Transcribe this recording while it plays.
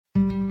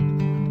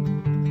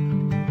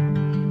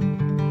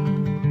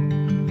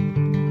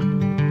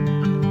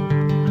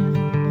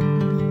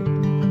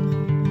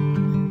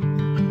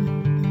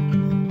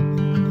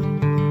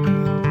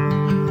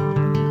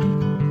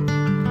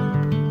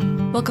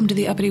Welcome to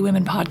the Uppity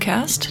Women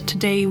podcast.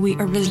 Today we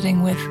are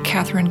visiting with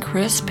Catherine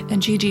Crisp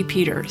and Gigi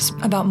Peters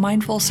about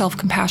mindful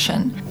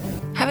self-compassion.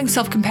 Having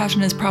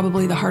self-compassion is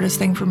probably the hardest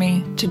thing for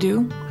me to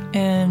do,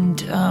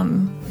 and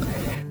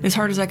as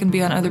hard as I can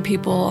be on other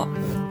people,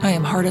 I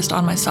am hardest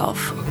on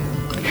myself.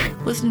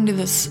 Listening to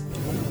this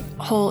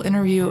whole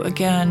interview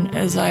again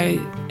as I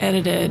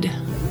edited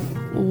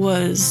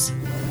was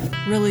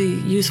really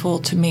useful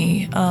to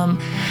me.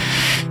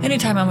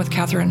 Anytime I'm with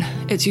Catherine,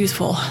 it's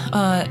useful.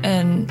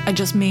 And I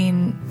just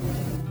mean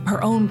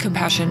her own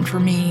compassion for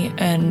me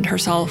and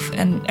herself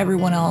and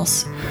everyone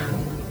else.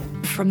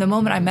 From the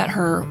moment I met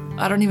her,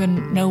 I don't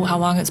even know how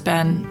long it's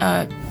been,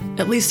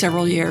 at least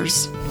several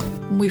years.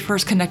 We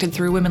first connected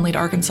through Women Lead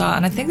Arkansas,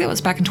 and I think that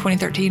was back in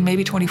 2013,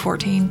 maybe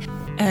 2014.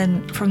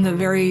 And from the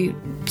very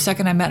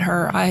second I met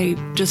her, I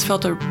just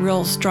felt a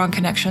real strong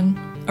connection,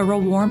 a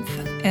real warmth,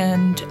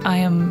 and I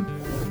am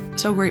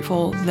so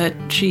grateful that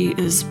she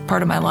is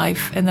part of my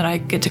life and that I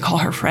get to call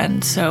her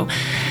friend. So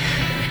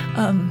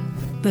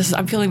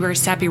I'm feeling very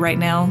sappy right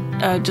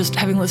now, just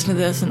having listened to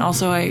this, and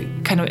also I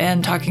kind of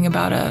end talking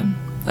about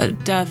a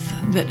death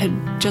that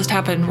had just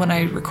happened when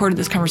I recorded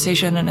this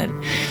conversation, and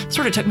it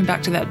sort of took me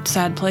back to that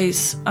sad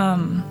place.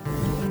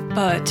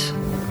 But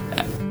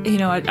you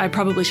know, I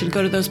probably should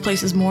go to those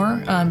places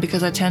more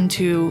because I tend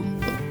to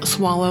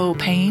swallow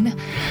pain.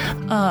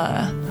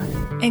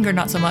 Anger,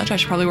 not so much. I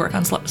should probably work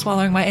on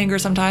swallowing my anger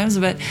sometimes,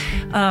 but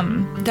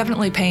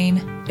definitely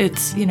pain.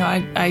 It's, you know,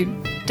 I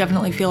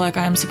definitely feel like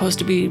I'm supposed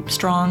to be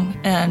strong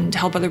and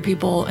help other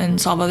people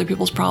and solve other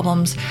people's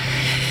problems,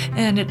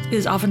 and it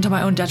is often to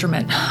my own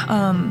detriment.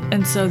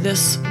 And so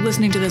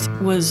listening to this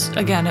was,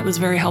 again, it was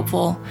very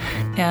helpful,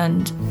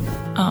 and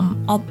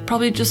I'll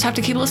probably just have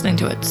to keep listening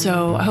to it.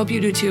 So I hope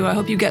you do too. I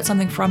hope you get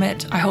something from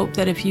it. I hope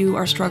that if you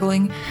are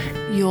struggling,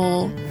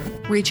 you'll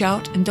reach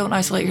out and don't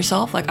isolate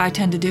yourself like I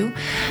tend to do.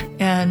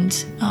 And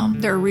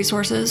there are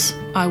resources.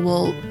 I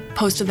will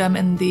post to them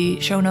in the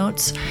show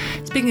notes.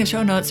 Speaking of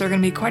show notes, there are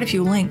going to be quite a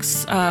few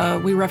links.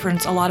 We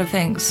reference a lot of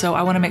things, so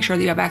I want to make sure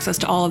that you have access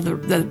to all of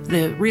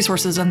the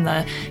resources and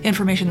the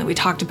information that we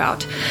talked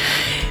about.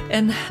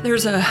 And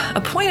there's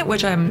a point at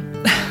which I'm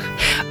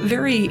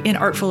very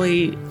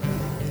inartfully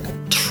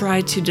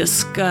try to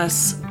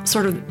discuss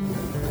sort of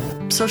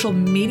social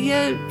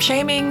media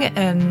shaming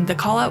and the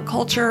call-out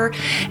culture,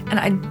 and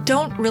I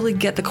don't really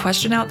get the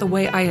question out the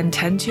way I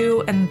intend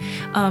to. And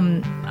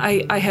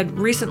I had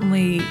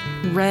recently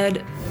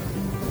read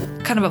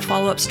kind of a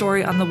follow-up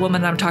story on the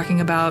woman I'm talking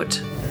about,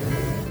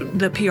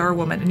 the PR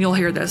woman, and you'll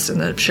hear this in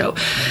the show.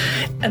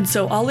 And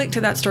so I'll link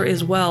to that story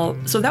as well.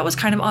 So that was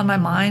kind of on my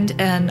mind,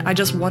 and I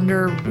just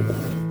wonder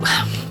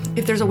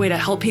if there's a way to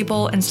help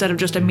people instead of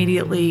just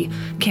immediately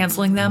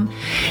canceling them.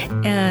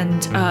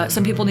 And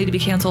some people need to be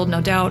canceled, no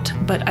doubt,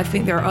 but I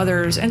think there are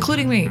others,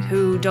 including me,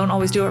 who don't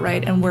always do it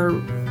right, and we're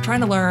trying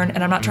to learn,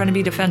 and I'm not trying to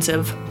be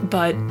defensive,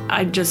 but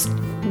I just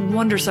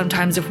wonder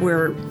sometimes if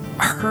we're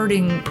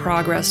hurting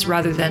progress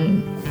rather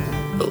than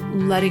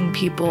letting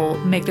people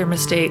make their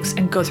mistakes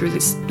and go through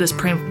this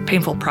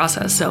painful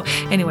process. So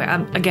anyway,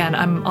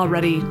 I'm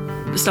already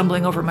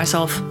stumbling over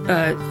myself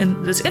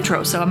in this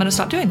intro, so I'm going to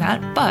stop doing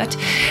that. But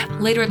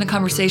later in the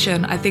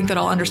conversation, I think that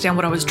I'll understand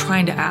what I was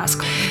trying to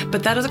ask.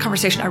 But that is a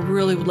conversation I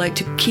really would like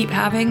to keep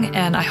having,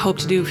 and I hope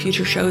to do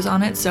future shows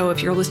on it. So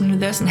if you're listening to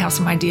this and have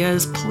some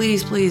ideas,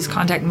 please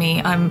contact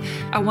me.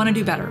 I want to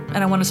do better,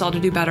 and I want us all to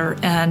do better,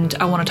 and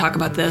I want to talk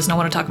about this, and I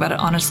want to talk about it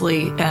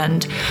honestly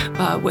and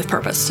with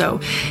purpose. So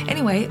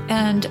anyway,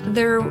 and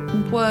there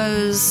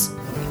was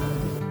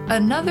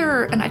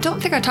another, and I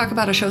don't think I talk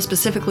about a show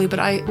specifically, but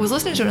I was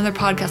listening to another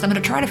podcast. I'm going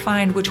to try to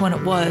find which one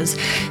it was,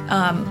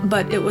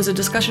 but it was a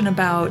discussion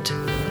about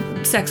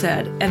sex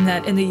ed, and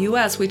that in the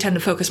U.S. we tend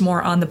to focus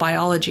more on the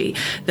biology,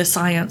 the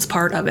science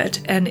part of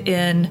it, and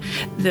in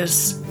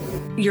this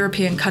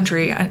European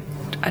country,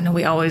 I know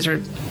we always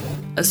are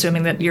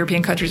assuming that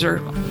European countries are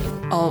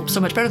all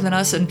so much better than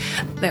us, and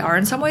they are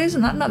in some ways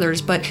and not in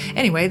others. But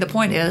anyway, the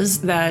point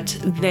is that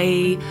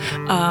they,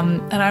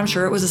 and I'm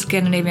sure it was a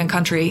Scandinavian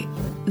country,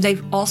 they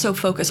also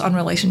focus on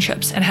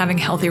relationships and having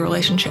healthy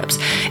relationships.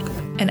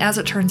 And as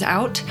it turns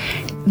out,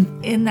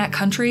 in that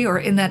country or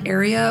in that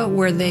area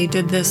where they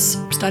did this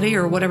study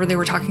or whatever they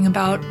were talking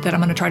about that I'm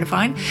going to try to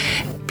find,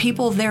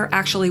 people there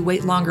actually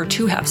wait longer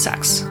to have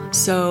sex.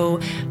 So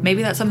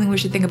maybe that's something we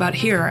should think about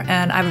here.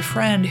 And I have a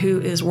friend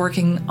who is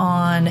working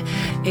on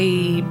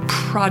a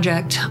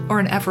project or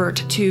an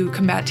effort to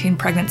combat teen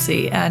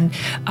pregnancy, and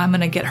I'm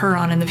going to get her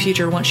on in the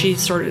future once she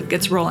sort of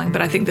gets rolling.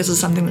 But I think this is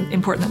something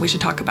important that we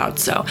should talk about.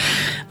 So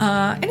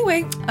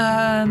anyway,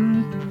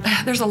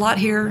 there's a lot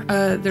here.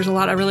 There's a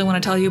lot I really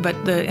want to tell you,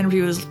 but the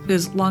interview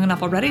is long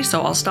enough already,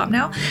 so I'll stop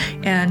now.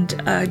 And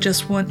I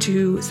just want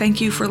to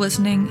thank you for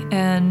listening,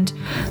 and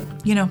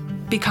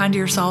be kind to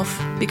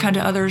yourself, be kind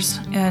to others,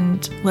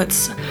 and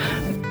let's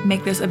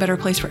make this a better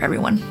place for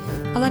everyone.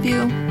 I love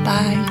you.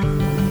 Bye.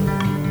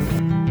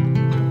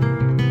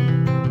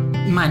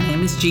 My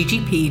name is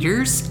Gigi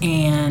Peters,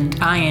 and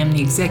I am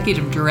the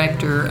Executive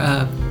Director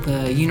of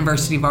the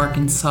University of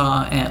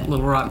Arkansas at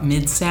Little Rock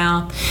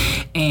Mid-South.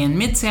 And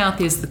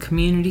Mid-South is the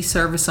community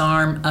service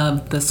arm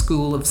of the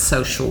School of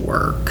Social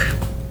Work,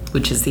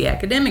 which is the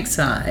academic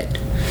side.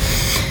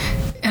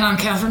 And I'm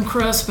Catherine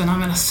Crisp, and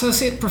I'm an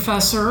associate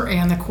professor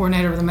and the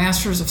coordinator of the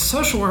Masters of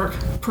Social Work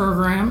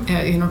program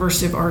at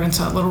University of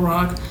Arkansas at Little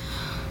Rock.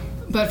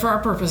 But for our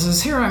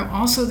purposes here, I'm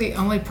also the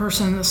only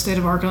person in the state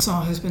of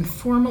Arkansas who's been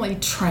formally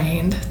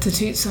trained to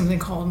teach something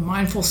called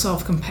mindful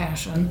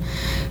self-compassion.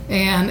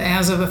 And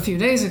as of a few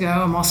days ago,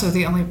 I'm also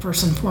the only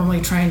person formally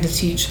trained to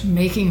teach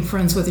Making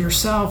Friends with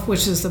Yourself,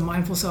 which is the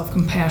mindful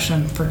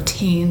self-compassion for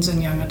teens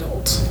and young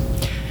adults.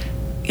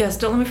 Yes,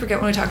 don't let me forget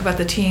when we talk about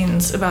the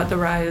teens, about the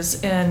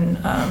rise in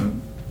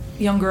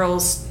young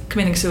girls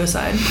committing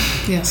suicide.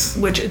 Yes.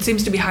 Which it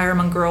seems to be higher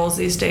among girls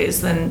these days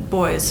than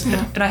boys.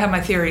 Yeah. And I have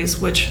my theories,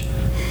 which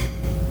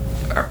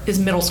is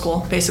middle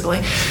school,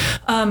 basically.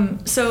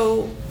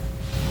 So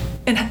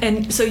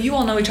you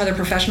all know each other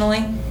professionally?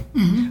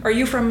 Mm-hmm. Are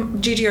you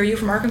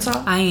from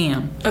Arkansas? I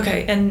am.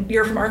 Okay, and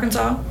you're from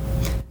Arkansas?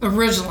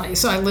 Originally.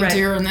 So I lived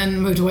here and then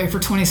moved away for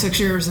 26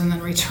 years and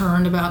then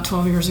returned about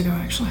 12 years ago,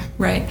 actually.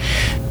 Right.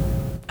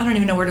 I don't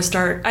even know where to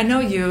start. I know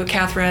you,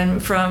 Catherine,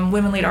 from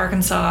Women Lead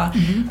Arkansas,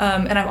 mm-hmm.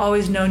 And I've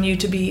always known you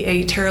to be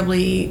a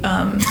terribly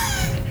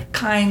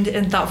kind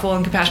and thoughtful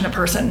and compassionate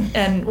person,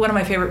 and one of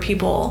my favorite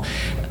people.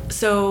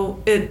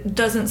 So it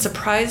doesn't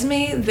surprise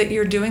me that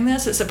you're doing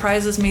this. It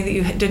surprises me that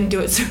you didn't do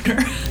it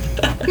sooner.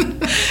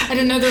 I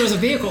didn't know there was a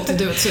vehicle to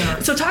do it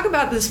sooner. So talk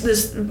about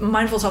this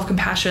mindful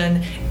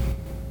self-compassion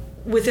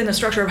within the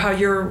structure of how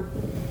you're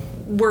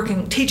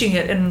teaching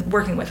it and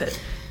working with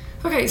it.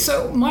 Okay,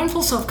 so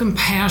mindful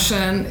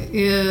self-compassion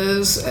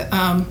is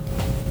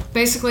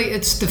basically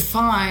it's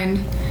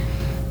defined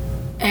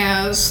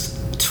as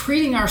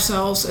treating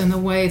ourselves in the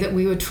way that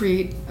we would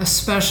treat a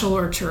special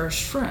or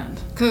cherished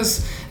friend. Because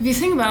if you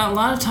think about it, a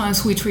lot of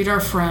times we treat our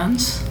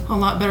friends a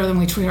lot better than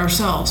we treat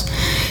ourselves.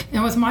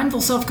 And with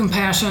mindful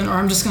self-compassion, or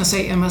I'm just going to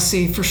say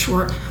MSC for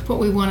short, what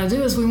we want to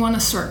do is we want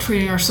to start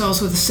treating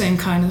ourselves with the same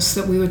kindness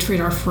that we would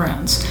treat our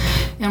friends.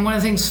 And one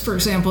of the things, for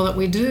example, that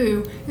we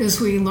do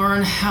is we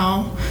learn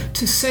how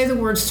to say the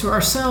words to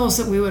ourselves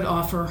that we would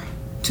offer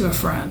to a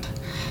friend.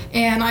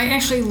 And I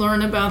actually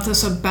learned about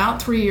this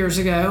about 3 years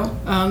ago.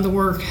 The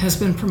work has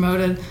been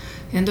promoted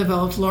and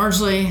developed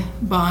largely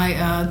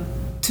by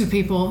two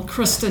people,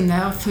 Kristen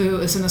Neff, who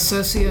is an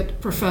associate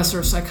professor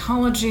of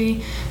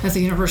psychology at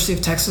the University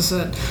of Texas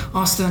at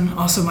Austin,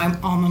 also my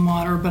alma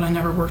mater, but I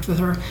never worked with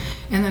her.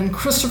 And then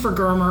Christopher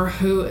Germer,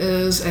 who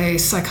is a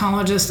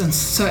psychologist and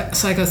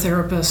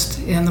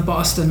psychotherapist in the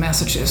Boston,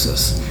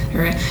 Massachusetts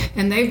area.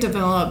 And they've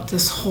developed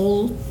this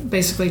whole,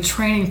 basically,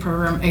 training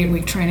program,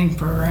 8-week training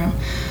program.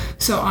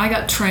 So I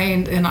got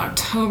trained in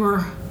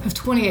October of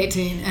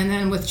 2018, and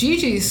then with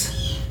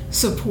Gigi's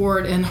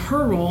support in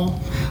her role,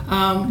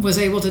 was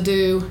able to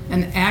do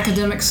an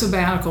academic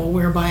sabbatical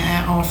whereby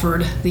I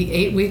offered the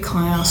 8-week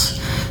class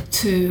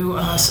to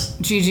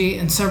Gigi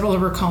and several of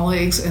her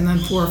colleagues, and then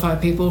 4 or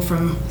 5 people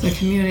from the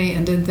community,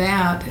 and did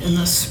that in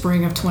the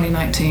spring of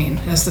 2019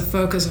 as the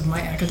focus of my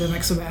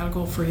academic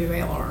sabbatical for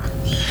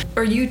UALR.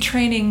 Are you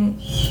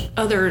training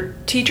other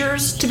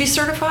teachers to be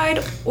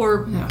certified,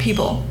 or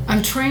people?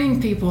 I'm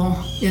training people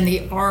in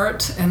the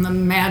art and the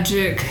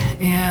magic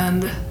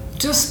and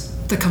just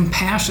the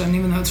compassion,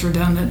 even though it's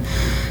redundant,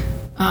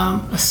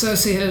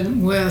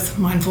 associated with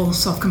mindful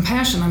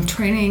self-compassion. I'm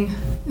training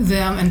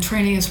them, and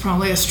training is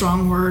probably a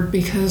strong word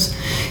because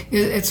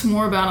it's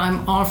more about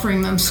I'm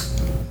offering them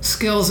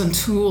skills and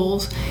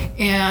tools,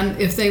 and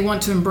if they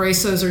want to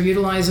embrace those or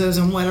utilize those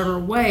in whatever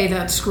way,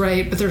 that's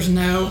great, but there's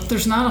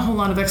not a whole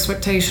lot of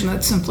expectation.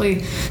 It's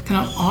simply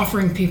kind of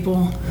offering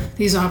people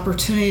these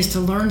opportunities to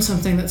learn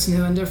something that's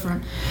new and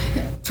different.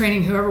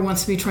 Training whoever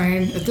wants to be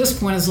trained at this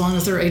point, as long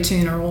as they're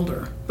 18 or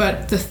older.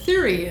 But the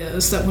theory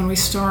is that when we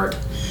start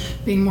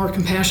being more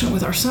compassionate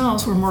with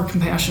ourselves, we're more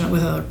compassionate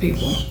with other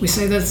people. We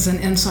say that it's an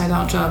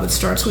inside-out job. It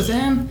starts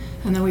within,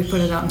 and then we put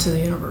it out into the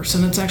universe.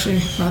 And it's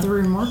actually rather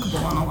remarkable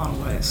in a lot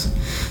of ways.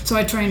 So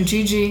I trained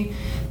Gigi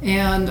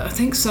and I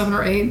think 7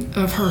 or 8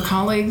 of her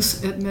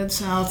colleagues at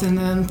Mid-South, and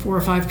then 4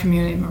 or 5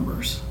 community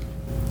members.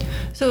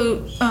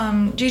 So,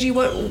 Gigi,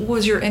 what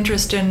was your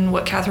interest in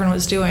what Catherine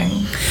was doing?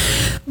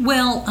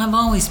 Well, I've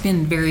always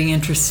been very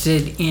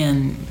interested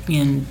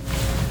in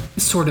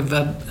sort of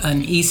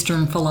an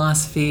Eastern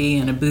philosophy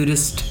and a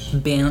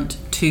Buddhist bent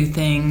to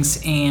things,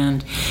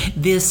 and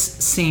this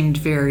seemed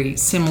very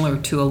similar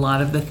to a lot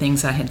of the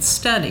things I had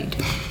studied.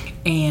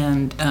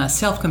 And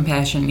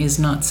self-compassion is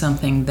not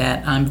something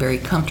that I'm very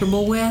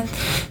comfortable with,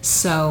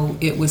 so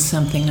it was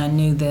something I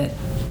knew that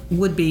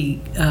would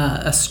be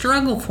a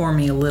struggle for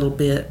me a little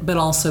bit, but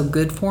also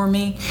good for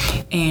me.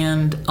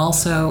 And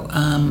also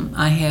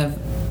I have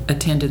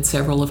attended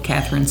several of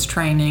Catherine's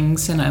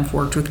trainings, and I've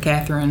worked with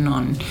Catherine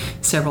on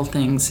several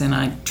things, and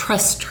I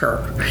trust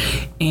her.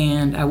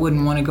 And I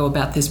wouldn't want to go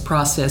about this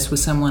process with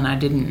someone I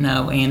didn't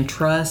know and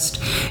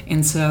trust.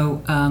 And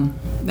so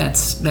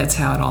that's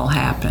how it all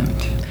happened.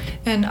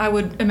 And I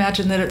would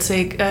imagine that it's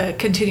a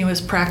continuous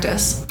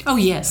practice. Oh,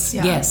 yes,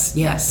 Yeah.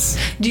 yes.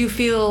 Do you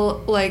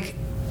feel like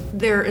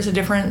there is a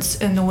difference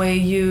in the way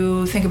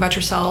you think about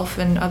yourself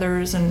and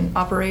others and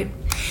operate?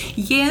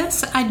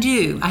 Yes, I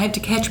do. I have to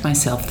catch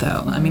myself,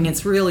 though. I mean,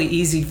 it's really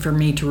easy for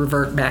me to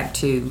revert back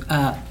to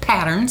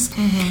patterns,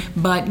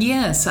 but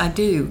yes, I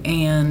do.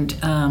 And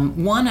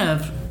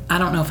I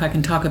don't know if I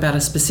can talk about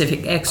a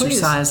specific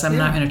exercise. Please. I'm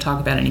not Yeah. going to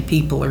talk about any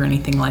people or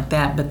anything like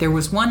that, but there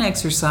was one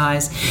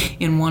exercise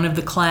in one of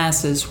the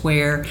classes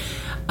where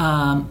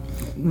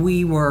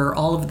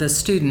all of the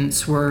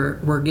students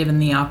were given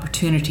the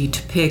opportunity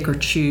to pick or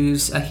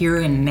choose a here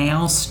and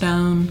now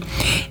stone.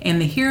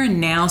 And the here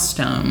and now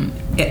stone,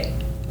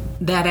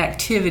 that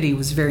activity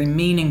was very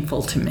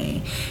meaningful to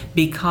me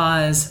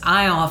because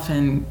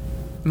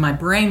my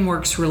brain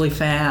works really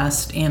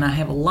fast and I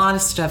have a lot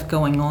of stuff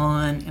going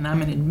on, and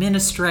I'm an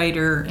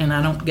administrator and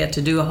I don't get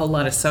to do a whole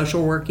lot of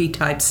social worky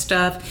type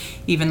stuff,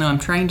 even though I'm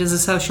trained as a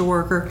social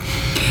worker.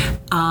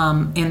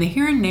 And the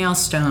here and now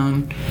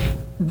stone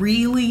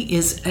really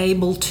is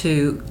able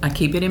to, I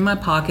keep it in my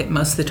pocket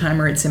most of the time,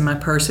 or it's in my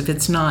purse if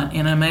it's not,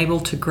 and I'm able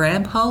to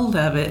grab hold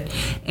of it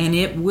and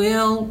it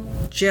will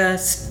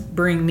just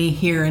bring me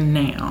here and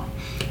now.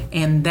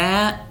 And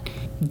that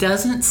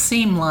doesn't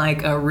seem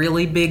like a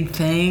really big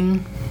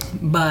thing,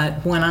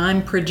 but when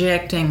I'm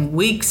projecting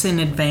weeks in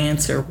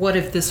advance, or what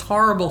if this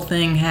horrible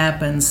thing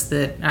happens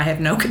that I have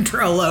no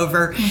control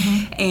over,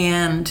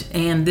 and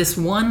this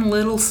one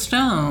little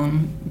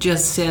stone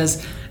just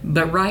says,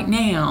 but right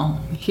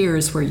now, here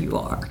is where you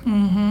are.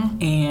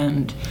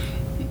 And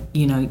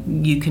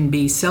you can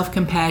be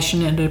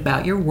self-compassionate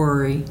about your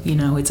worry.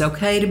 It's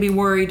okay to be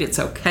worried. It's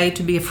okay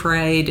to be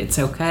afraid. It's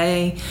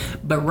okay.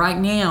 But right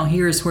now,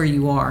 here's where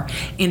you are.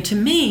 And to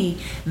me,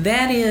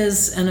 that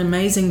is an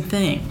amazing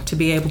thing, to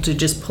be able to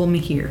just pull me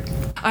here.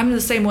 I'm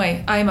the same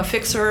way. I am a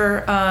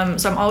fixer,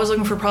 so I'm always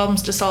looking for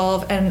problems to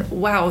solve. And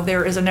wow,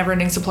 there is a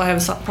never-ending supply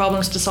of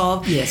problems to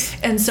solve. Yes.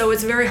 And so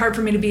it's very hard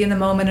for me to be in the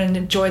moment and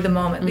enjoy the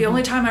moment. The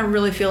only time I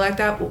really feel like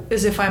that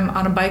is if I'm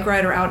on a bike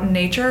ride or out in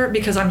nature,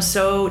 because I'm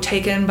so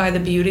taken by the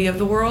beauty of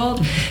the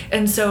world.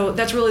 And so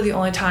that's really the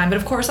only time. But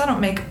of course, I don't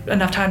make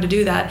enough time to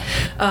do that.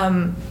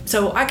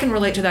 So I can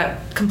relate to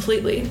that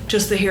completely,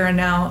 just the here and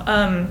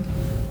now.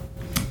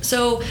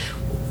 So,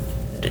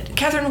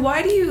 Catherine,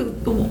 why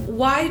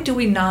do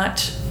we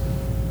not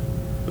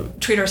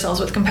treat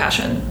ourselves with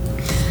compassion?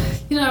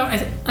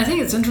 I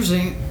think it's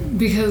interesting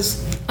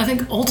because I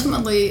think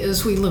ultimately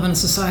as we live in a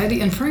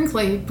society, and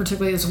frankly,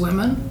 particularly as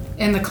women,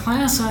 and the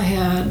class I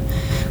had,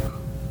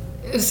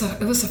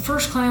 it was the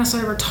first class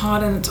I ever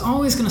taught, and it's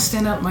always going to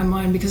stand out in my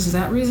mind because of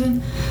that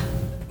reason.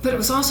 But it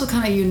was also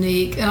kind of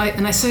unique,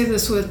 and I say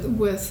this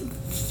with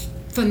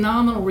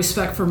phenomenal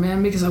respect for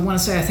men, because I want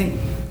to say I think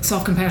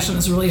self-compassion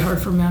is really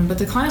hard for men. But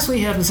the class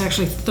we had was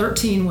actually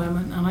 13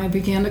 women, and I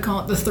began to call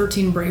it the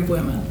 13 Brave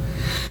Women,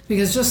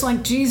 because just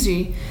like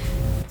Gigi,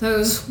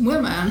 those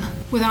women,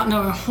 without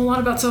knowing a whole lot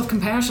about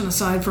self-compassion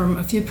aside from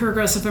a few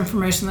paragraphs of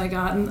information they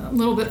got and a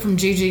little bit from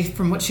Gigi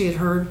from what she had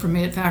heard from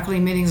me at faculty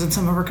meetings and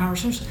some of our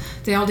conversations,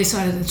 they all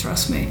decided to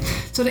trust me.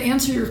 So to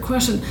answer your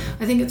question,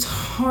 I think it's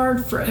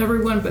hard for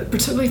everyone, but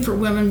particularly for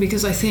women,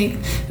 because I think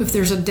if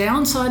there's a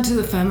downside to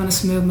the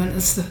feminist movement,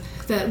 it's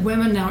that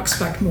women now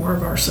expect more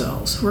of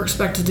ourselves. We're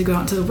expected to go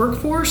out into the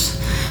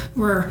workforce.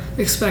 We're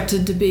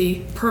expected to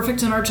be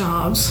perfect in our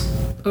jobs,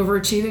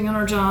 overachieving in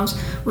our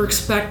jobs. We're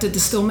expected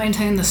to still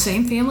maintain the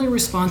same family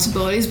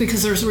responsibilities,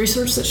 because there's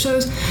research that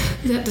shows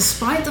that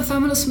despite the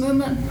feminist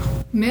movement,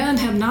 men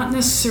have not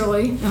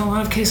necessarily, in a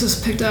lot of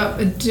cases, picked up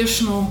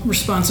additional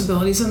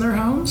responsibilities in their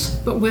homes,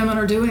 but women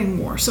are doing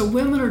more. So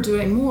women are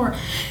doing more,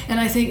 and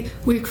I think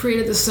we've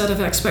created this set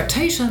of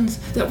expectations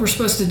that we're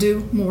supposed to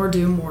do more,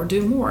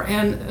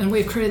 and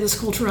we've created this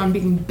culture on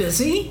being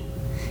busy.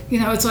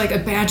 It's like a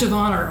badge of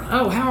honor.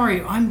 Oh, how are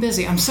you? I'm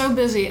busy. I'm so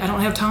busy. I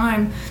don't have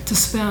time to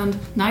spend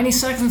 90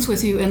 seconds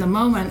with you in the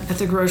moment at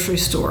the grocery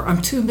store.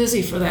 I'm too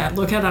busy for that.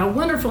 Look at how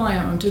wonderful I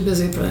am. I'm too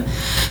busy for that.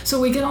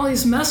 So we get all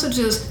these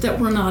messages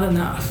that we're not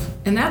enough.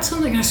 And that's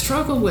something I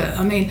struggle with.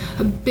 I mean,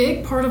 a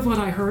big part of what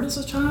I heard as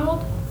a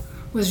child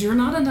was you're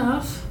not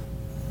enough.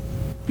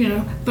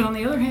 But on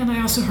the other hand,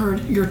 I also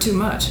heard you're too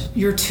much.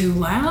 You're too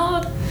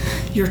loud.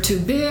 You're too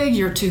big.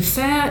 You're too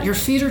fat. Your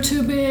feet are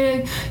too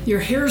big. Your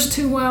hair's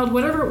too wild.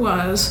 Whatever it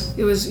was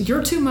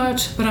you're too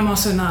much, but I'm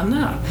also not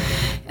enough.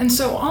 And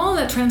so all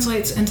that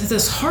translates into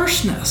this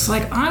harshness.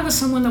 Like I was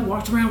someone that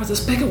walked around with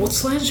this big old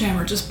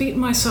sledgehammer, just beating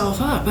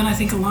myself up. And I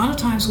think a lot of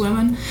times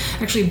women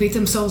actually beat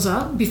themselves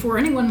up before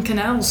anyone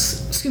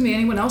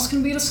else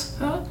can beat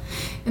us up.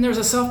 And there's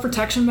a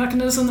self-protection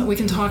mechanism that we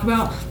can talk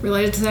about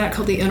related to that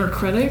called the inner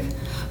critic.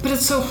 But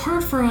it's so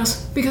hard for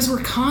us because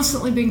we're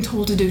constantly being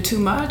told to do too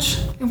much,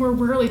 and we're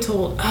rarely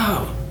told,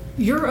 oh,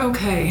 you're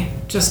okay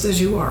just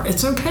as you are.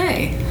 It's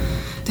okay.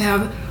 to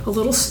have a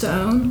little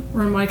stone,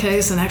 or in my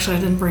case, and actually I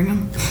didn't bring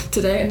them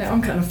today, and now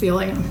I'm kind of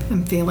feeling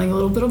a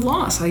little bit of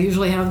loss. I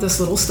usually have this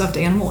little stuffed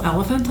animal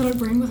elephant that I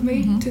bring with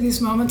me to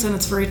these moments, and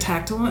it's very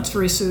tactile and it's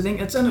very soothing.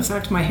 It's in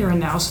effect my here and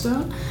now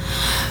stone.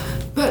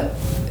 But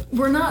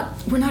we're not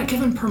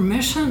given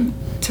permission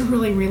to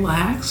really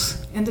relax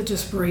and to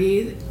just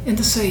breathe and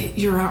to say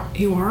you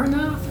are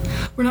enough.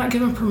 We're not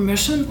given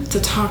permission to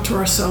talk to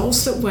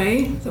ourselves that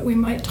way that we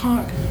might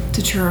talk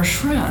to cherished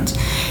friends.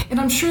 And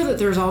I'm sure that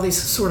there's all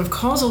these sort of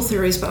causal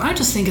theories, but I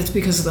just think it's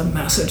because of the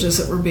messages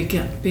that we're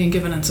being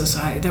given in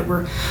society, that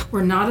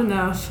we're not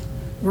enough,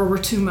 or we're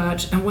too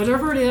much, and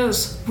whatever it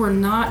is, we're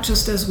not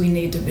just as we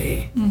need to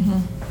be.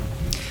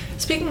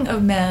 Speaking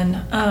of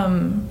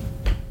men,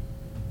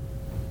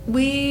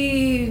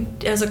 we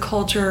as a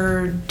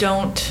culture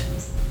don't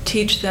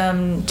teach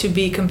them to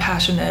be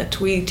compassionate.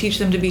 We teach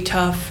them to be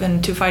tough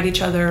and to fight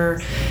each other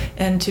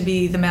and to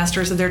be the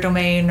masters of their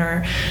domain,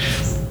 or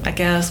I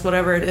guess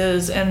whatever it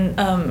is.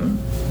 And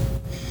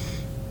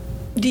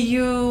do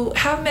you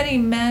have many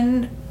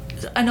men?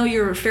 I know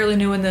you're fairly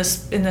new in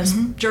this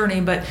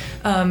journey, but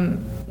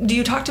do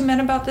you talk to men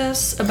about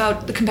this,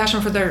 about the compassion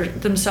for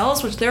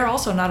themselves, which they're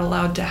also not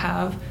allowed to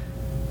have?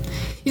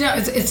 You know,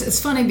 it's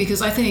funny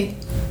because I think,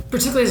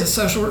 particularly as a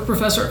social work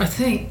professor, I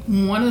think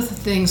one of the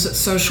things that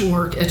social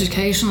work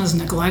education has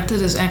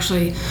neglected is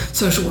actually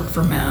social work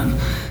for men.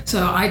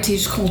 So I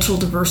teach cultural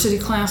diversity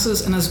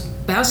classes, and as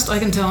best I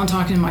can tell in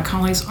talking to my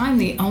colleagues, I'm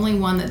the only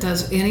one that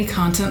does any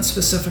content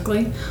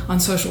specifically on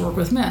social work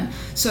with men.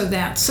 So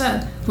that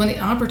said, when the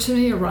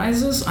opportunity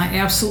arises, I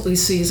absolutely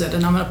seize it.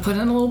 And I'm going to put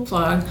in a little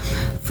plug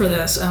for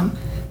this.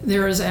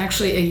 There is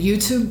actually a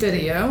YouTube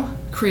video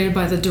created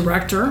by the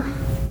director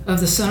of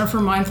the Center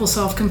for Mindful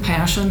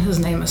Self-Compassion. His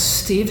name is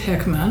Steve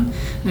Hickman.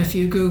 And if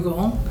you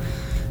Google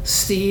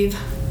Steve,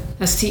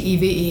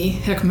 S-T-E-V-E,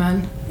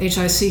 Hickman,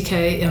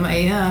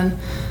 H-I-C-K-M-A-N,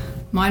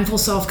 Mindful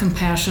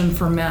Self-Compassion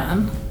for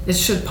Men, it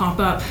should pop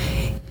up.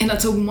 And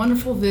it's a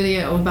wonderful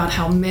video about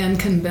how men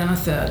can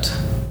benefit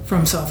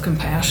from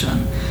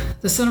self-compassion.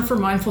 The Center for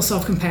Mindful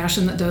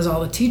Self-Compassion that does all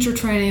the teacher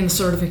training and the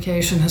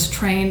certification has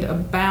trained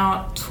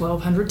about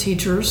 1,200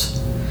 teachers.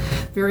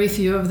 Very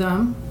few of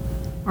them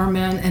are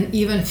men, and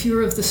even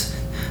fewer of the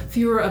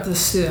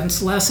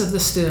students, less of the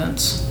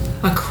students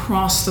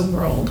across the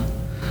world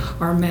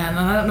are men. And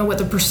I don't know what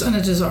the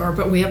percentages are,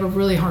 but we have a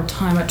really hard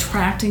time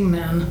attracting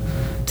men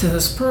to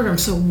this program.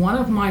 So one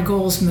of my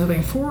goals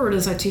moving forward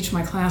as I teach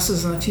my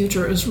classes in the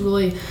future is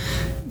really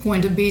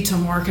going to be to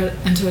market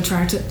and to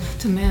attract it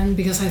to men,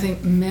 because I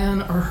think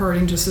men are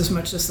hurting just as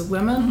much as the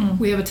women.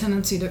 We have a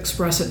tendency to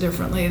express it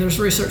differently. There's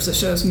research that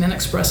shows men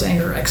express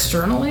anger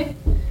externally,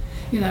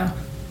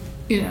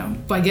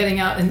 by getting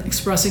out and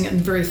expressing it in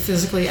very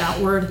physically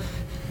outward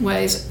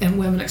ways, and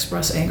women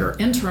express anger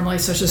internally,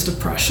 such as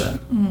depression.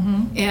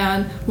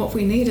 And what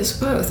we need is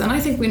both. And I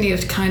think we need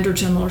a kinder,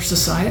 gentler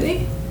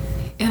society.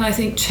 And I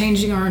think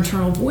changing our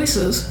internal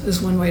voices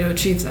is one way to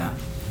achieve that.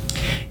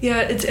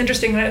 Yeah, it's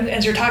interesting.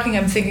 As you're talking,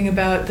 I'm thinking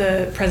about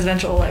the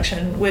presidential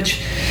election,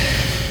 which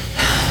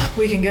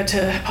we can get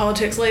to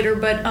politics later,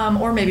 but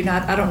or maybe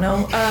not. I don't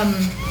know.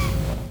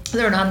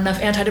 There are not enough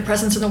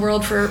antidepressants in the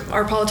world for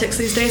our politics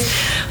these days.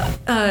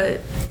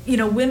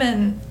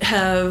 Women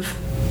have,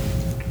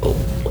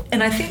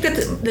 and I think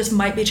that this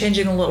might be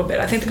changing a little bit.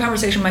 I think the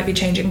conversation might be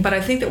changing, but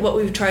I think that what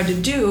we've tried to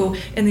do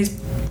in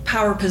these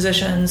power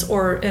positions,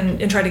 or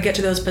in try to get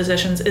to those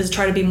positions, is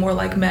try to be more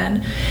like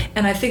men.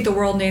 And I think the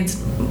world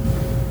needs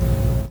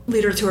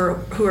leaders who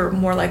are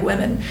more like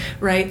women,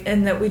 right?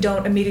 And that we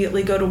don't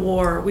immediately go to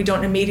war. We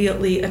don't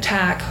immediately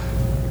attack,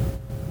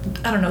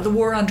 the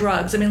war on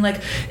drugs.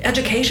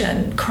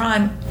 Education,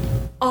 crime,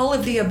 all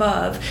of the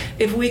above.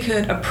 If we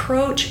could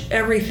approach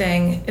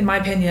everything, in my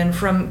opinion,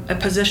 from a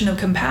position of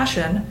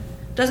compassion,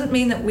 doesn't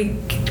mean that we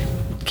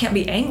can't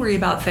be angry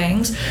about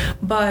things,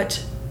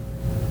 but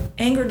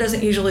anger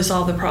doesn't usually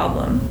solve the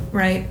problem,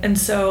 right? And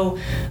so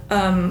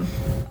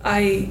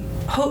I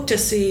hope to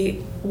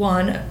see,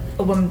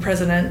 a woman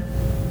president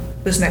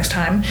this next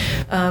time,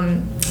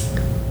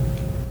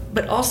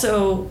 but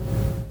also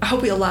I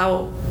hope we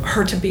allow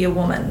her to be a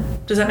woman.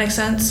 Does that make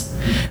sense?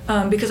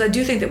 Because I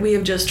do think that we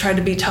have just tried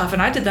to be tough,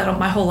 and I did that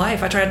my whole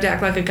life. I tried to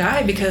act like a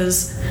guy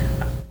because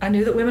I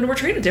knew that women were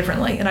treated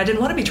differently, and I didn't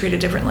want to be treated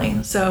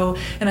differently. So,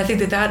 and I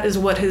think that is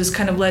what has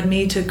kind of led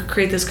me to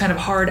create this kind of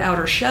hard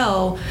outer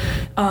shell,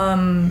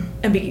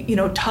 and be,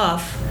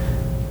 tough.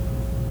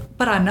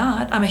 But I'm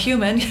not. I'm a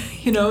human,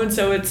 and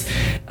so it's,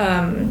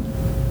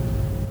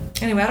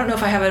 anyway, I don't know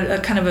if I have a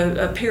kind of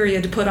a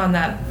period to put on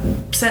that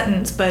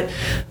sentence, but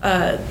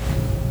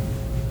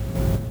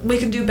we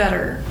can do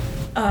better.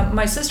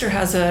 My sister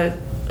has a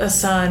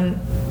son.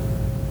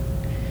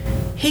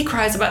 He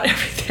cries about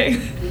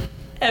everything.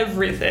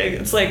 Everything.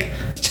 It's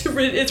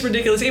it's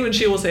ridiculous. Even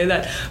she will say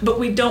that. But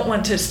we don't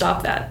want to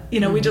stop that.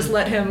 We just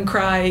let him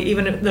cry,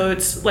 even though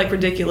it's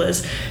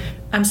ridiculous.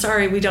 I'm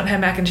sorry, we don't have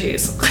mac and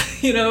cheese.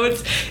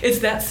 It's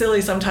that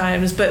silly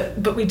sometimes,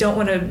 but we don't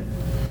want to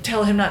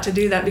tell him not to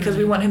do that because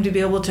we want him to be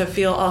able to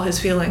feel all his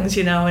feelings,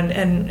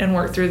 and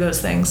work through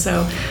those things.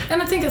 So,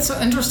 and I think it's so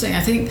interesting.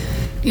 I think,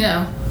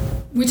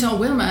 we tell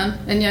women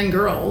and young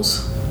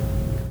girls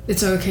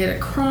it's okay to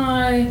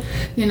cry.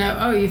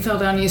 Oh, you fell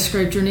down, you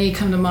scraped your knee,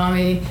 come to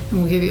mommy and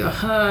we'll give you a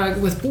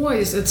hug. With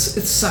boys, it's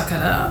suck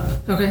it up.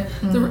 Okay.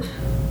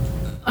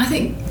 I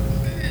think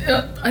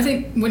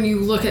when you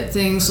look at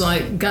things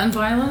like gun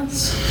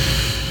violence,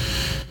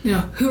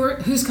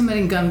 who's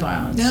committing gun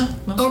violence? Yeah,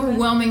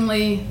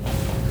 overwhelmingly,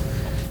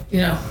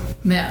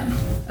 men.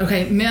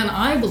 Okay, men,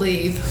 I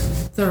believe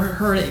they're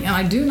hurting, and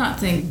I do not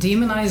think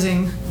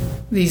demonizing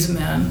these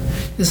men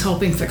is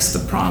helping fix the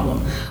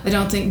problem. I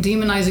don't think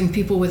demonizing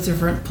people with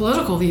different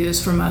political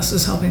views from us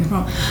is helping the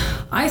problem.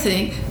 I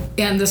think,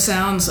 and this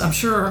sounds, I'm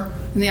sure,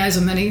 in the eyes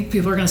of many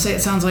people are going to say it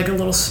sounds like a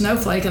little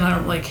snowflake and I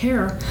don't really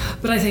care,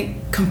 but I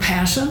think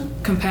compassion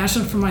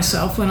for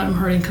myself when I'm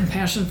hurting,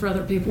 compassion for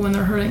other people when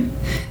they're hurting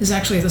is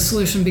actually the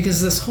solution,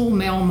 because this whole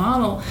male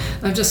model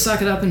of just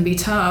suck it up and be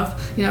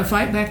tough,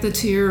 fight back the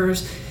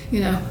tears,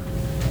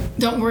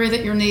 don't worry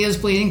that your knee is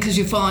bleeding because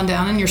you've fallen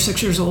down and you're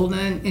 6 years old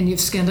and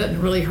you've skinned it and it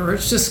really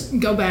hurts. Just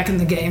go back in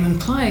the game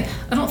and play.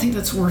 I don't think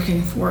that's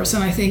working for us.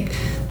 And I think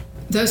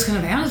those kind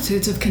of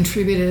attitudes have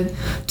contributed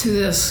to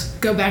this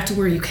go back to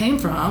where you came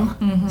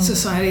from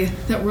society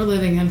that we're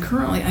living in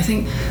currently. I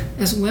think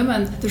as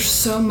women, there's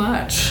so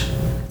much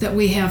that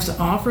we have to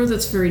offer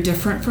that's very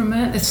different from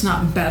it. It's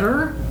not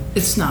better.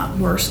 It's not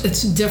worse.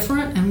 It's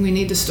different, and we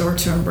need to start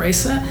to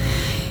embrace it.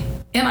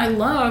 And I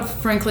love,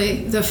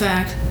 frankly, the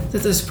fact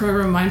that this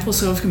program, Mindful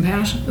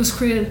Self-Compassion, was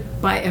created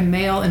by a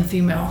male and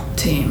female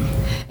team.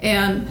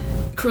 And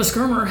Chris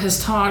Germer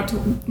has talked,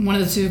 one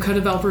of the two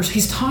co-developers,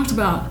 he's talked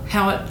about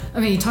how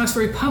he talks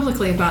very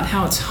publicly about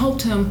how it's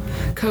helped him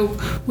cope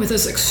with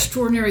this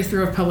extraordinary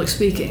fear of public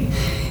speaking.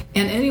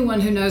 And anyone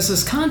who knows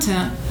this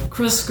content,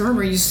 Chris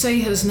Germer, you say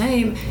his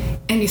name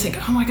and you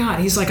think, oh my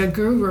God, he's like a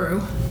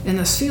guru in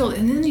this field.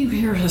 And then you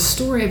hear his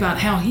story about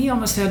how he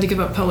almost had to give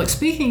up public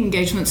speaking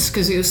engagements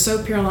because he was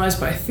so paralyzed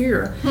by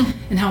fear,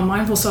 and how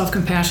Mindful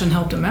Self-Compassion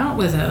helped him out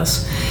with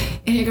this.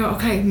 And you go,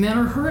 okay, men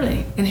are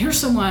hurting. And here's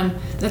someone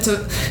that's,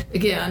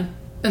 again,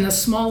 in a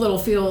small little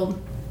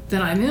field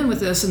that I'm in with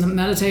this, in the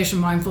meditation,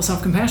 Mindful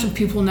Self-Compassion,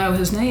 people know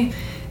his name.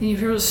 And you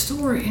hear his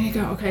story and you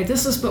go, okay,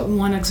 this is but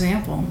one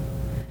example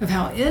of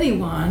how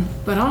anyone,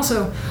 but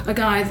also a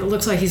guy that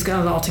looks like he's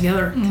got it all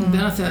together, can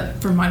benefit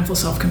from Mindful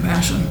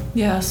Self-Compassion.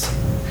 Yes.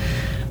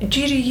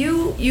 Gigi,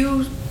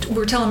 you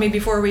were telling me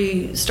before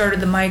we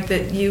started the mic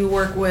that you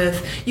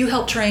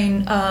help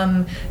train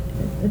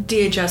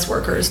DHS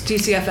workers,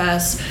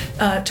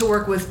 DCFS, to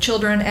work with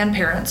children and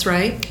parents,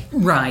 right?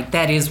 Right.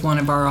 That is one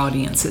of our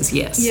audiences,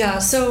 yes. Yeah.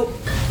 So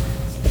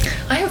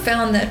I have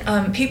found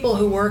that people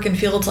who work in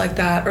fields like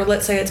that, or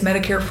let's say it's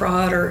Medicare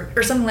fraud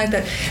or something like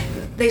that,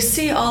 they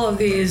see all of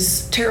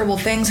these terrible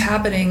things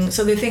happening,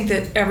 so they think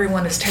that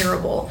everyone is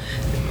terrible.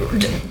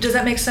 Does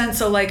that make sense?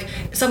 So like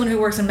someone who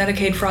works in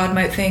Medicaid fraud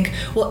might think,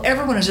 well,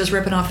 everyone is just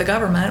ripping off the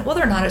government. Well,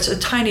 they're not. It's a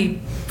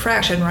tiny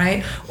fraction,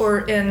 right?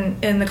 Or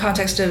in the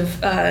context of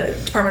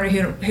Department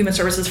of Human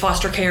Services,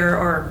 foster care,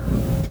 or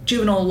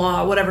juvenile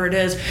law, whatever it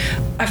is,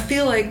 I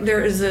feel like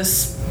there is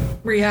this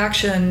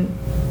reaction,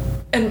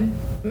 and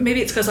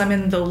maybe it's because I'm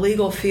in the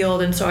legal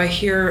field and so I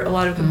hear a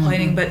lot of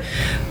complaining, but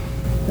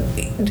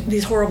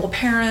these horrible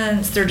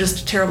parents, they're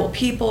just terrible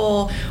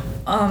people.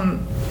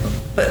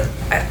 But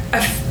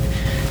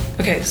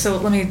okay, so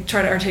let me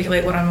try to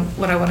articulate what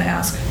I want to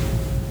ask.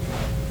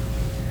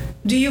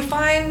 Do you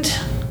find,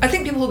 I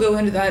think people who go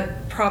into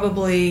that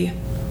probably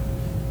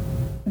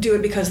do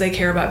it because they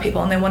care about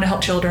people and they want to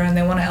help children,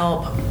 they want to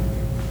help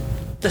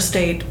the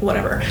state,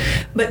 whatever.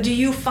 But do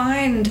you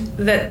find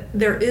that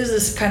there is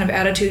this kind of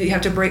attitude that you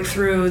have to break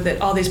through, that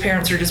all these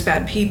parents are just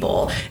bad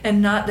people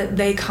and not that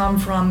they come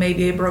from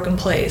maybe a broken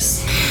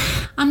place?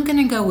 I'm going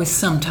to go with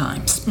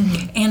sometimes.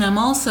 And I'm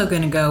also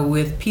going to go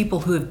with people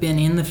who have been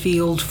in the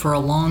field for a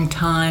long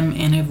time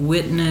and have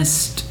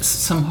witnessed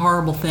some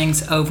horrible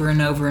things over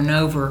and over and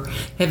over,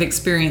 have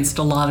experienced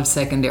a lot of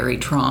secondary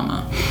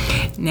trauma.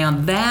 Now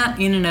that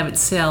in and of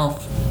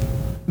itself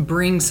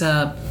brings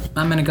up,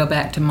 I'm going to go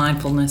back to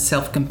mindfulness,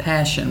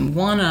 self-compassion.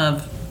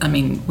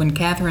 When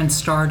Catherine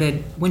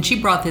started, when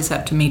she brought this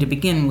up to me to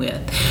begin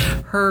with,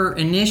 her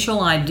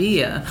initial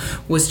idea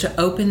was to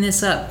open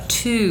this up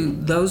to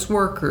those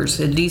workers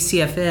at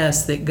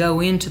DCFS that go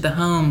into the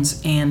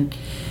homes and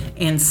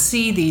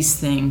see these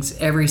things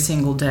every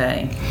single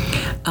day,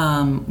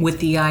 with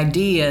the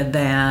idea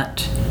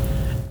that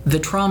the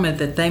trauma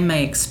that they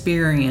may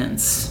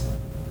experience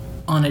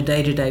on a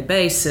day-to-day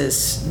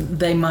basis,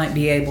 they might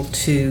be able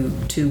to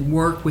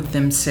work with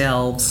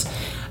themselves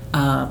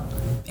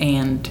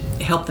and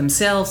help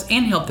themselves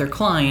and help their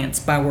clients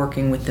by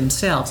working with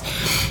themselves.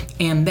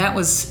 And that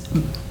was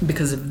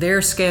because of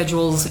their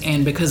schedules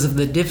and because of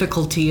the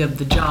difficulty of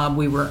the job,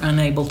 we were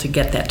unable to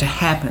get that to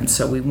happen,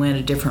 so we went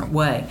a different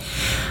way.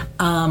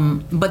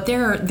 But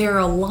there are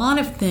a lot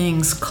of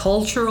things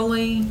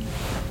culturally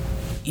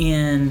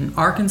in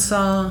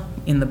Arkansas,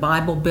 in the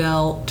Bible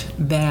Belt,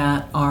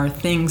 that are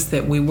things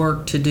that we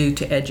work to do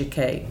to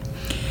educate.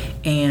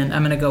 And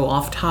I'm going to go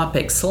off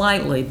topic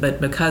slightly, but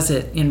because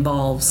it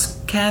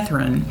involves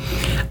Catherine,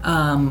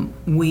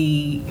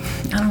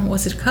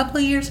 was it a couple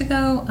of years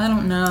ago? I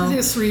don't know. I think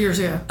it's 3 years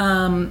ago.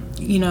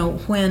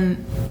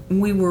 When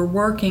we were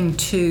working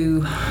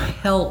to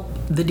help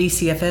the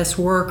DCFS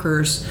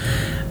workers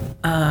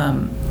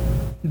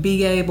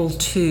be able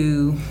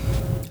to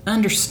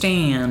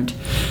understand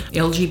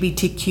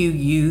LGBTQ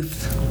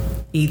youth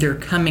either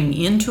coming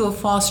into a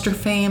foster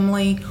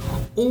family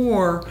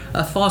or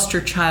a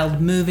foster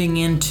child moving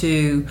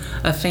into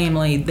a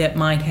family that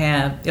might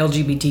have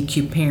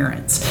LGBTQ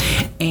parents.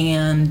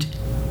 And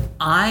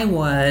I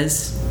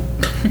was,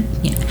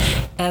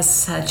 as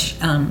such,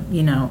 a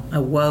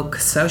woke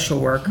social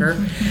worker,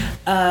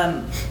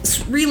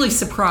 really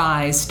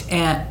surprised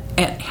at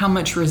how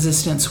much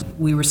resistance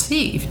we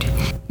received.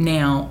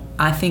 Now,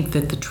 I think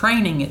that the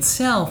training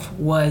itself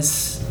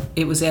was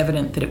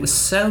evident that it was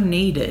so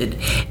needed,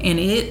 and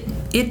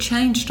it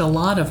changed a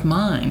lot of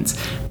minds.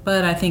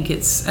 But I think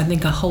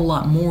a whole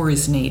lot more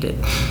is needed.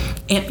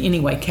 And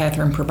anyway,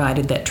 Catherine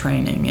provided that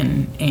training,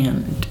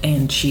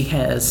 and she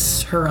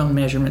has her own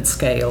measurement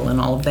scale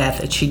and all of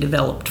that she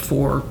developed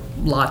for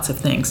lots of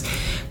things.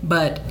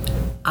 But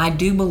I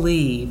do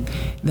believe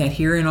that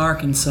here in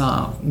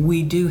Arkansas,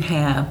 we do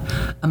have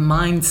a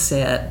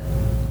mindset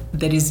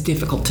that is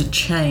difficult to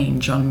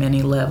change on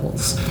many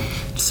levels.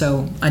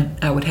 So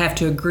I would have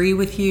to agree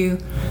with you,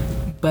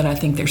 but I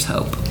think there's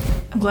hope.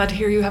 I'm glad to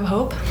hear you have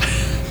hope.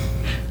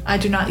 I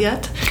do not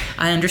yet.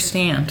 I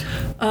understand.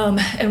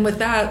 And with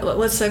that,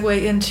 let's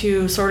segue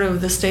into sort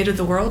of the state of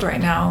the world right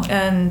now.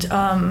 And,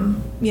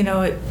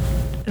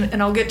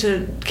 and I'll get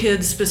to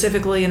kids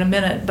specifically in a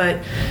minute, but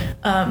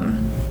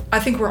I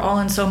think we're all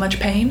in so much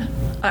pain.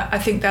 I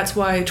think that's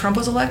why Trump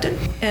was elected.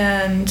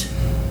 And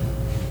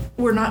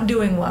we're not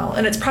doing well.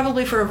 And it's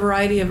probably for a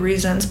variety of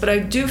reasons, but I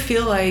do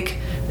feel like,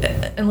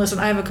 and listen,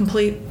 I have a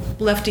complete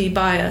lefty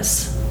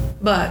bias,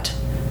 but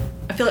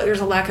I feel like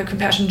there's a lack of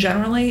compassion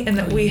generally, and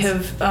that we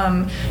have,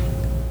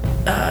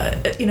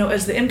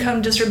 as the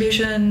income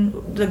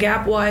distribution, the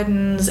gap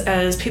widens,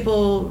 as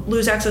people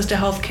lose access to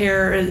health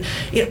care,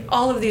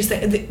 all of these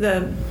things,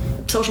 the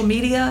social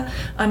media,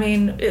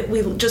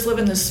 we just live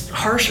in this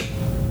harsh,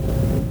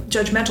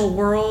 judgmental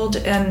world,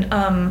 and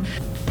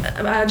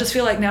I just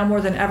feel like now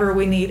more than ever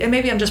we need, and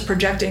maybe I'm just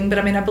projecting, but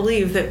I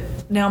believe that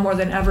now more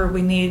than ever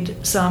we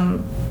need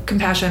some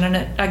compassion,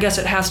 and I guess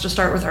it has to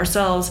start with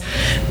ourselves.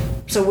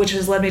 So, which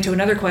has led me to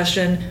another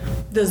question: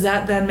 does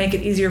that then make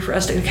it easier for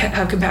us to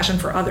have compassion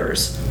for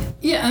others?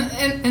 Yeah,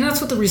 and that's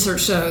what the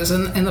research shows.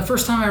 And the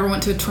first time I ever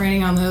went to a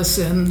training on this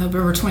in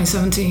November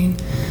 2017,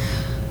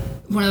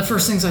 one of the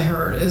first things I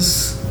heard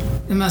is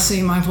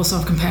MSC, Mindful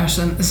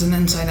Self-Compassion, is an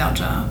inside-out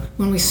job.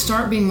 When we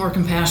start being more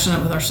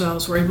compassionate with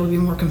ourselves, we're able to be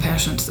more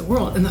compassionate to the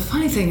world. And the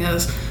funny thing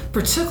is,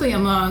 particularly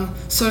among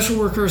social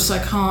workers,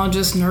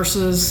 psychologists,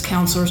 nurses,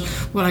 counselors,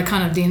 what I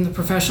kind of deem the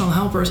professional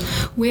helpers,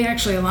 we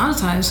actually a lot of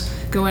times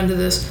go into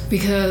this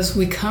because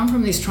we come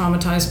from these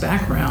traumatized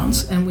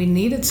backgrounds and we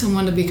needed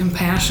someone to be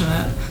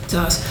compassionate to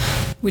us.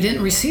 We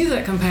didn't receive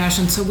that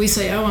compassion, so we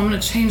say, I'm going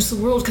to change the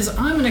world because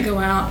I'm going to go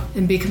out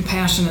and be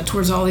compassionate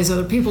towards all these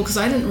other people because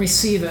I didn't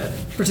receive it,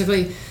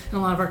 particularly in a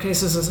lot of our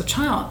cases as a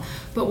child.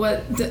 But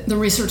what the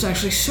research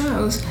actually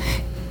shows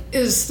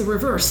is the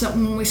reverse, that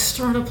when we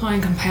start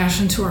applying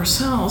compassion to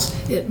ourselves,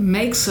 it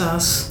makes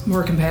us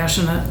more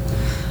compassionate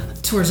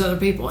towards other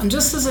people. And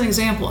just as an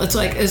example, it's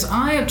like as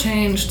I have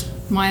changed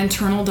my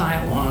internal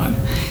dialogue,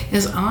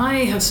 as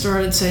I have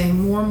started saying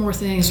more and more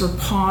things or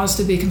pause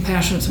to be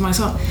compassionate to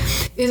myself,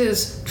 it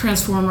has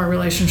transformed my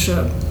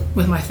relationship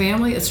with my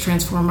family, it's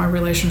transformed my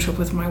relationship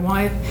with my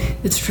wife,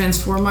 it's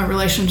transformed my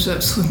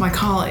relationships with my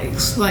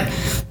colleagues. Like,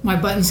 my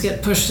buttons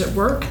get pushed at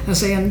work, as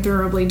they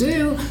invariably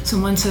do.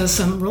 Someone says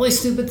some really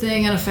stupid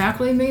thing in a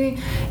faculty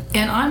meeting,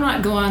 and I'm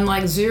not going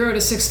like 0 to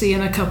 60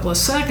 in a couple of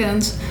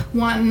seconds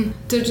wanting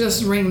to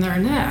just wring their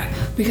neck,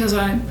 because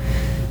I'm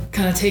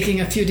kind of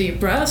taking a few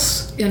deep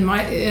breaths. In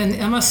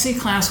MSC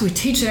class, we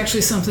teach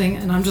actually something,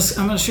 and I'm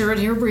going to share it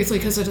here briefly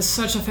because it is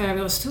such a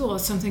fabulous tool.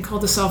 It's something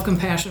called the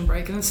self-compassion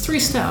break, and it's 3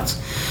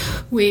 steps.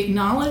 We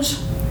acknowledge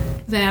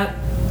that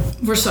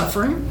we're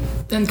suffering,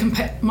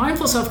 and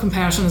mindful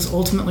self-compassion is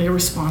ultimately a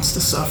response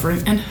to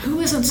suffering. And who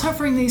isn't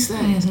suffering these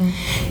days? Mm-hmm.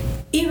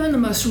 Even the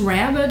most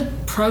rabid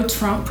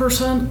pro-Trump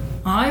person,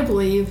 I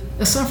believe,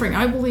 is suffering.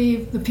 I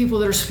believe the people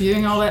that are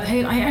spewing all that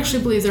hate, I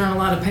actually believe they're in a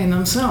lot of pain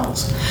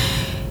themselves.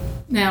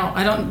 Now,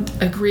 I don't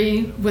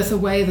agree with the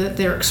way that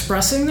they're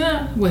expressing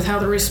that, with how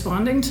they're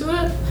responding to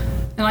it,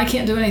 and I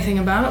can't do anything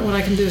about it. What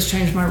I can do is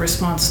change my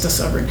response to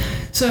suffering.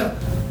 So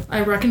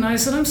I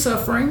recognize that I'm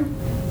suffering,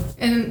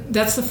 and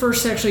that's the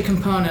first actually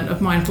component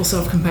of mindful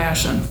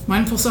self-compassion.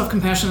 Mindful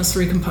self-compassion has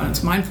 3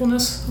 components: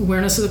 mindfulness,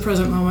 awareness of the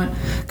present moment,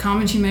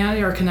 common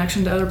humanity, our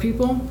connection to other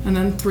people, and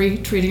then 3,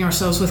 treating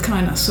ourselves with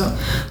kindness. So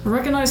I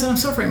recognize that I'm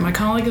suffering. My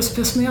colleague has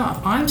pissed me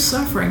off. I'm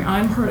suffering.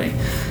 I'm hurting.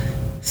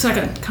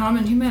 Second,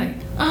 common humanity.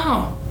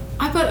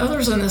 I bet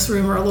others in this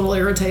room are a little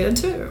irritated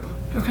too.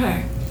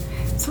 Okay.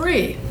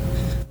 3,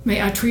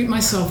 may I treat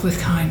myself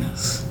with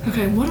kindness.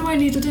 Okay, what do I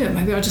need to do?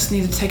 Maybe I just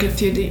need to take a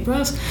few deep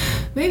breaths.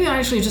 Maybe I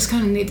actually just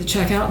kind of need to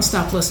check out and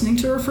stop listening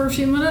to her for a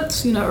few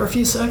minutes, or a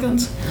few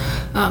seconds.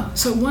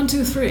 So 1,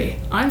 2, 3.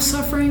 I'm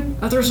suffering.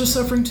 Others are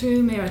suffering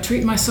too. May I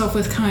treat myself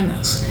with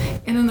kindness.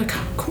 And in the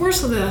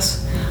course of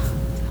this,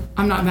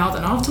 I'm not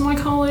mouthing off to my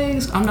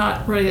colleagues. I'm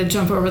not ready to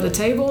jump over the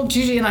table.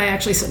 Gigi and I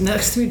actually sit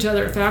next to each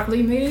other at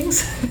faculty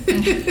meetings.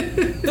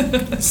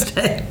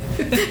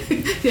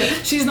 Yeah,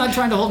 she's not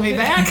trying to hold me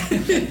back.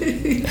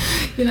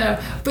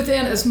 But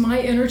then as my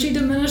energy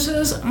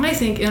diminishes, I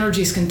think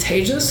energy is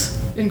contagious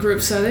in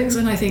group settings,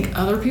 and I think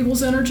other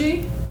people's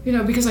energy,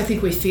 because I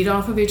think we feed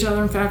off of each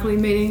other in faculty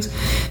meetings,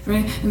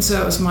 right? And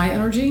so as my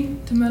energy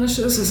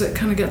diminishes, as it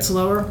kind of gets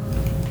lower,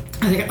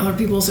 I think other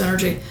people's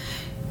energy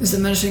is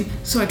diminishing.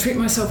 So I treat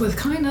myself with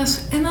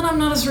kindness, and then I'm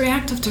not as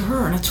reactive to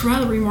her. And it's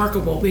rather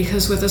remarkable,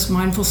 because with this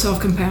mindful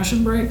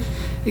self-compassion break,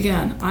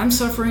 again, I'm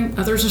suffering,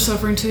 others are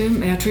suffering too.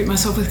 May I treat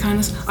myself with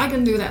kindness? I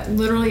can do that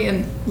literally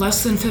in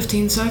less than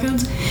 15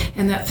 seconds.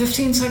 And that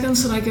 15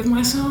 seconds that I give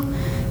myself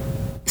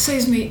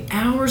saves me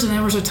hours and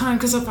hours of time,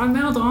 because if I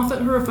mouth off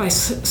at her, if I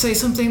say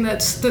something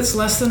that's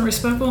less than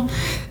respectful,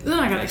 then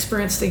I got to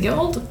experience the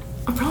guilt.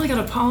 I probably got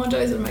to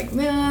apologize and make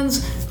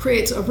amends.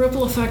 Creates a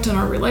ripple effect in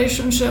our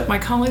relationship. My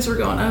colleagues are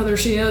going, oh, there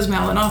she is,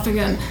 mouthing off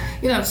again.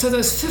 So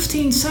those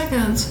 15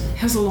 seconds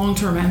has a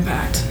long-term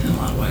impact in a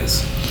lot of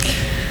ways.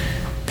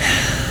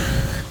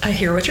 I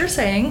hear what you're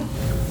saying.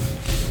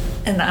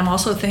 And I'm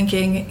also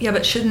thinking, yeah,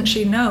 but shouldn't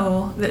she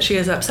know that she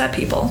has upset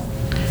people?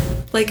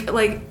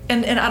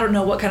 And I don't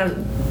know what kind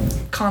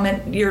of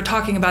comment you're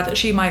talking about that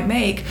she might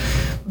make,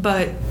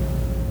 but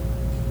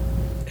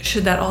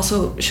should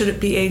it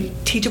be a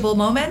teachable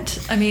moment?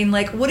 I mean,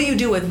 what do you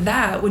do with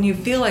that when you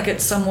feel like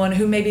it's someone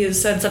who maybe has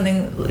said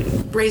something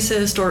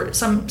racist or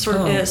some sort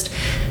of ist?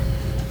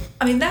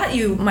 I mean, that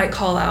you might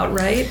call out,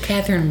 right?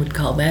 Catherine would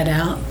call that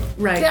out.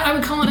 Right. Yeah, I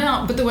would call it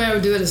out, but the way I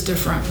would do it is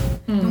different.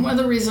 And one of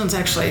the reasons,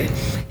 actually,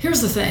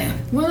 here's the thing.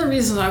 One of the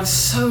reasons I was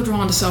so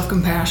drawn to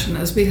self-compassion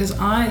is because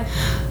I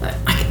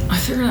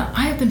figured out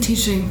I have been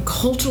teaching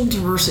cultural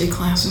diversity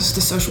classes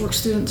to social work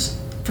students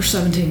for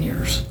 17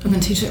 years. I've been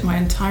teaching it my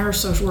entire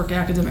social work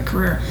academic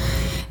career.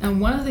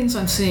 And one of the things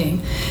I'm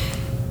seeing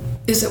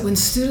is that when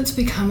students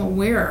become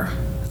aware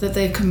that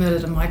they've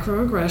committed a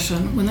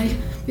microaggression, when they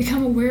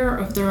become aware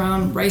of their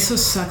own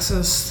racist,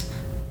 sexist,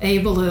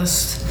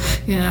 ableist,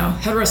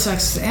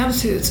 heterosexist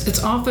attitudes,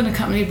 it's often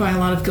accompanied by a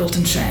lot of guilt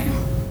and shame,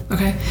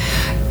 okay?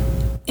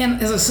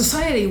 And as a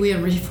society, we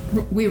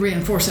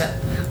reinforce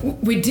that.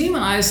 We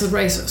demonize the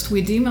racist.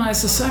 We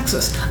demonize the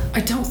sexist.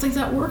 I don't think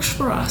that works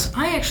for us.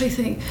 I actually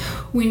think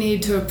we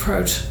need to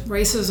approach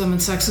racism and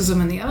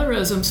sexism and the other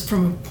isms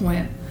from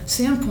a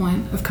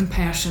standpoint of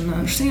compassion and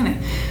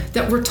understanding.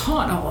 That we're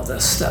taught all of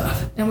this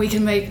stuff, and we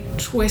can make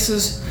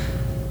choices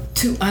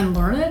to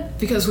unlearn it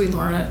because we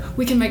learn it.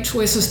 We can make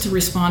choices to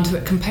respond to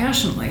it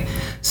compassionately.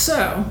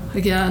 So,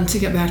 again, to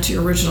get back to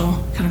your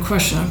original kind of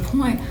question and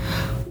point,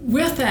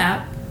 with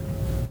that,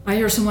 I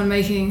hear someone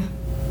making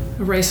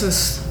a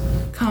racist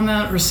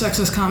comment or a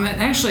sexist comment.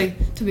 Actually,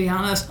 to be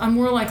honest, I'm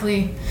more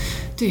likely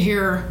to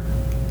hear,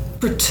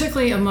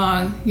 particularly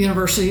among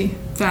university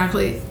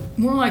faculty,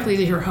 more likely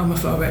to hear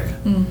homophobic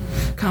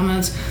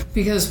comments,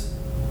 because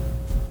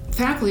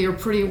faculty are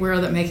pretty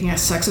aware that making a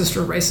sexist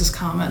or racist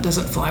comment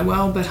doesn't fly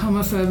well, but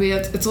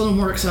homophobia, it's a little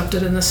more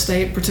accepted in the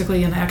state,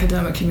 particularly in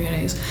academic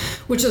communities,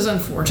 which is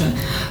unfortunate.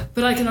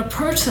 But I can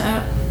approach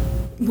that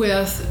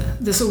with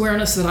this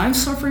awareness that I'm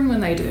suffering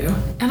when they do,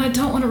 and I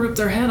don't want to rip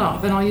their head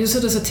off, and I'll use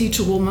it as a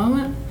teachable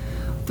moment,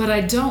 but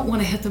I don't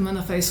want to hit them in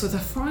the face with a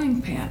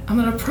frying pan. I'm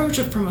going to approach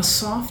it from a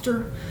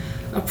softer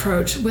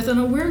approach with an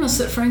awareness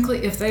that,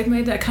 frankly, if they've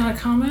made that kind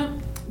of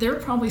comment, they're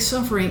probably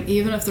suffering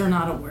even if they're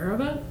not aware of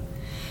it.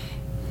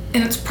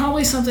 And it's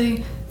probably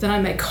something that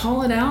I may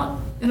call it out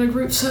in a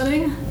group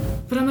setting,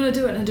 but I'm going to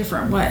do it in a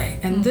different way.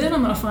 And then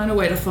I'm going to find a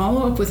way to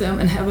follow up with them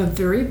and have a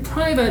very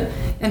private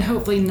and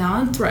hopefully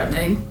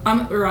non-threatening,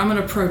 I'm going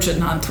to approach it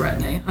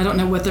non-threatening. I don't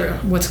know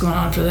what's going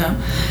on for them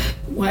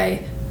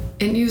way,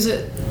 and use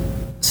it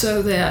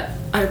so that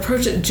I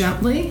approach it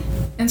gently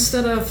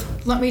instead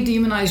of let me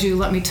demonize you,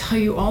 let me tell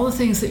you all the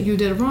things that you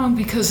did wrong,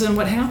 because then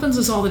what happens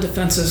is all the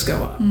defenses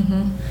go up.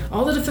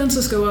 All the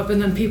defenses go up, and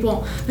then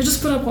people, they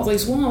just put up all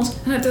these walls,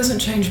 and it doesn't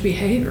change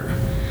behavior.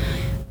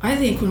 I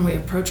think when we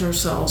approach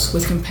ourselves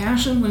with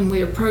compassion, when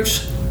we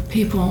approach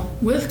people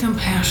with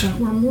compassion,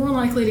 we're more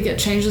likely to get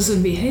changes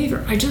in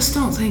behavior. I just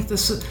don't think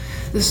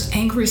this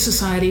angry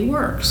society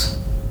works.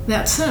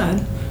 That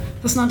said,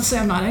 that's not to say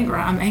I'm not angry.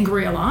 I'm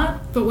angry a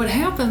lot, but what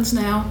happens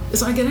now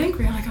is I get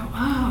angry and I go,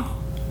 oh,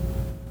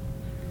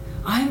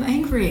 I'm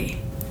angry.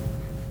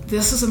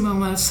 This is a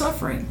moment of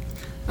suffering.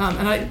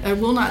 And I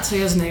will not say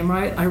his name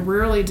right. I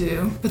rarely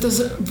do. But there's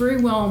a very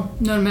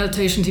well-known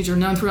meditation teacher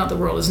known throughout the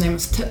world. His name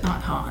is Thich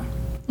Nhat Hanh.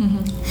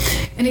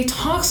 And he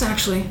talks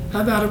actually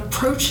about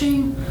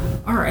approaching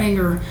our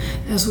anger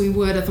as we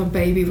would if a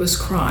baby was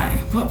crying.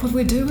 What would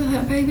we do with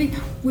that baby?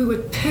 We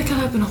would pick it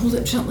up and hold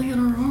it gently in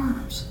our arms.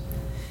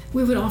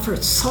 we would offer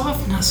it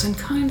softness and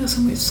kindness,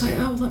 and we'd say,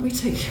 oh, let me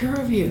take care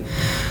of you.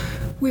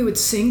 We would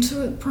sing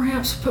to it,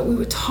 perhaps, but we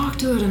would talk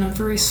to it in a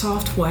very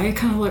soft way,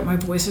 kind of like my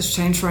voice has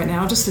changed right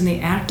now, just in the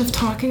act of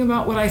talking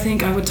about what I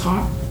think I would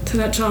talk to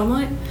that child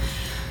like.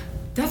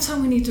 That's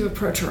how we need to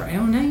approach our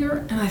own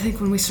anger, and I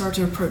think when we start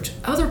to approach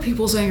other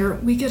people's anger,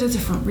 we get a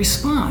different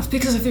response.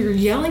 Because if you're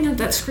yelling at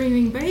that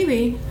screaming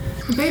baby,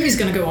 the baby's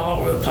going to go all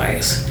over the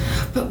place.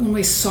 But when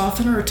we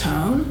soften our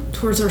tone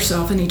towards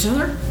ourselves and each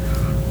other,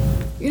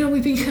 we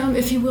become,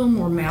 if you will,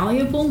 more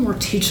malleable, more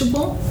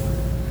teachable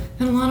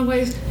in a lot of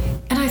ways.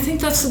 And I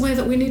think that's the way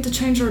that we need to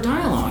change our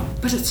dialogue.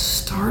 But it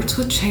starts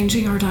with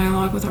changing our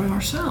dialogue with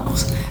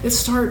ourselves. It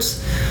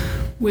starts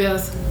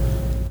with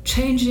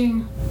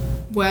changing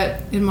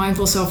what in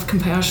mindful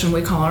self-compassion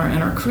we call our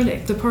inner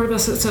critic. The part of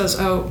us that says,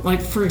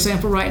 like for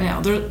example right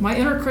now, my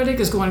inner critic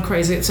is going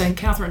crazy. It's saying,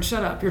 Catherine,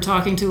 shut up, you're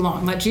talking too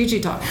long. Let Gigi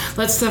talk.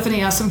 Let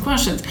Stephanie ask some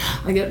questions.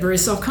 I get very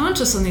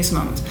self-conscious in these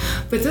moments.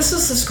 But this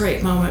is this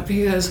great moment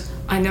because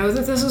I know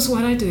that this is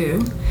what I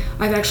do.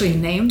 I've actually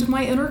named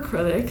my inner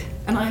critic,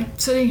 and I'm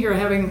sitting here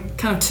having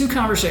kind of two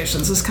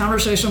conversations, this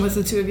conversation with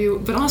the two of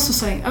you, but also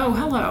saying, oh,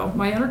 hello,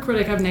 my inner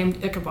critic I've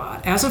named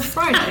Ichabod. As of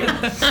Friday,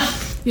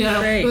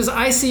 it was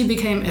IC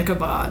became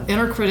Ichabod.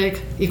 Inner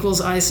critic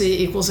equals IC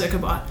equals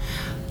Ichabod.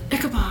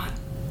 Ichabod,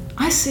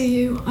 I see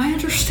you. I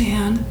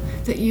understand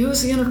that you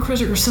as the inner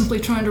critic are simply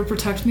trying to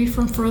protect me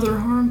from further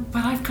harm,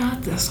 but I've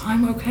got this.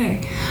 I'm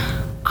okay.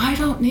 I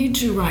don't need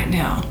you right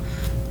now.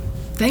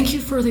 Thank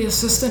you for the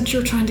assistance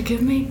you're trying to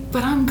give me,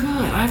 but I'm good.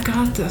 I've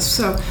got this.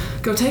 So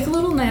go take a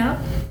little nap,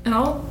 and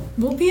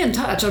we'll be in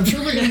touch. I'm sure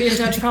we're going to be in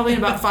touch probably in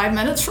about 5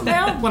 minutes from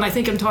now when I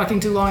think I'm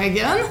talking too long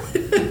again.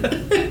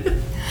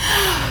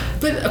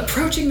 But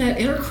approaching that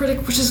inner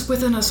critic, which is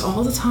within us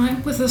all the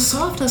time, with this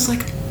softness,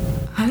 like,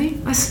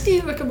 honey, I see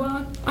you,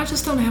 Ichabod. I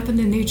just don't happen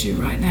to need you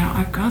right now.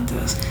 I've got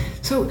this.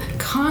 So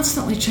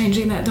constantly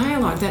changing that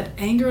dialogue, that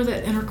anger,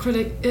 that inner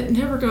critic, it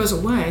never goes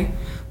away.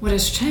 What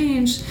has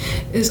changed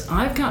is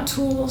I've got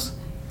tools,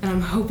 and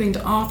I'm hoping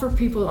to offer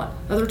people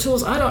other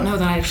tools. I don't know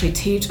that I actually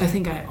teach. I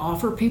think I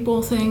offer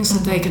people things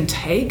that they can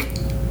take.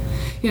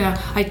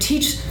 I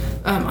teach,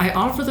 I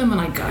offer them and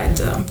I guide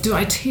them. Do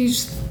I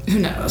teach? Who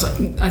knows?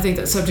 I think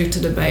that's subject to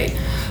debate.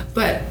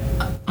 But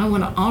I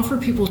want to offer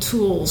people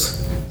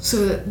tools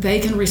so that they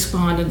can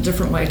respond in a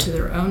different way to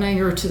their own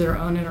anger, to their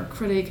own inner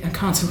critic, and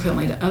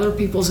consequently to other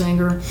people's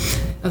anger,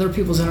 other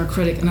people's inner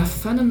critic in a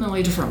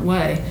fundamentally different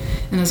way.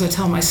 And as I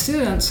tell my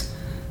students,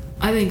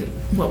 I think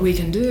what we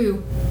can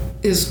do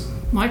is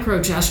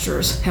micro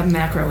gestures have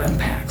macro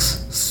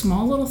impacts.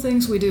 Small little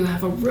things we do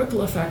have a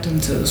ripple effect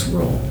into this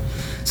world.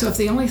 So if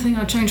the only thing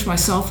I change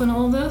myself in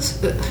all of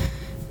this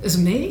is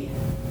me,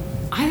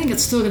 I think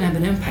it's still going to have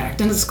an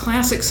impact. And it's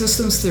classic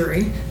systems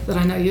theory that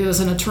I know you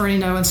as an attorney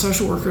know and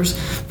social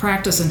workers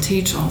practice and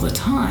teach all the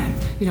time.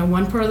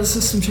 One part of the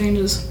system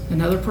changes,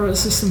 another part of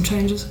the system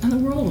changes, and the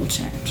world will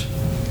change.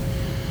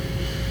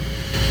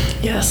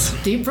 Yes.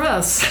 Deep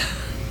breaths.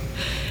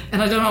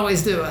 And I don't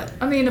always do it.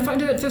 I mean, if I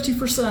do it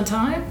 50% of the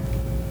time,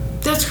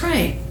 that's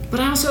great. But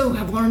I also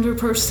have learned to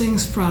approach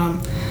things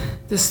from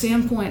the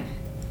standpoint,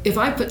 if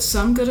I put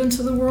some good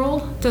into the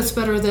world, that's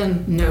better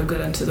than no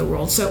good into the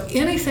world. So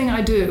anything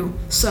I do,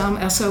 some,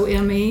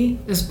 S-O-M-E,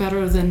 is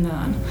better than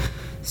none.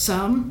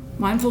 Some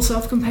mindful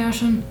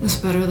self-compassion is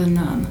better than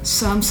none.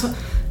 Some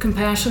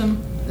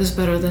compassion is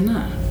better than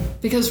none.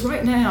 Because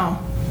right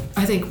now,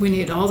 I think we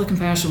need all the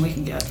compassion we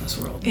can get in this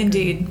world.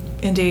 Indeed.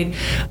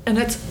 And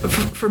that's,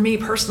 for me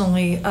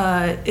personally,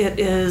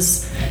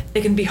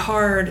 it can be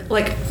hard.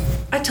 Like,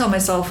 I tell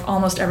myself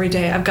almost every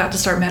day, I've got to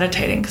start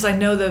meditating because I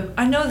know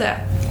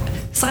that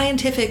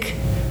scientific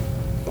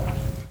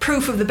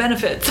proof of the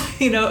benefits,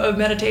 of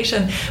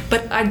meditation,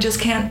 but I just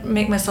can't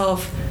make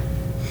myself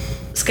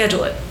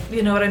schedule it.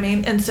 You know what I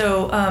mean? And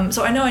so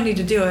I know I need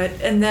to do it,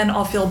 and then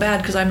I'll feel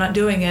bad because I'm not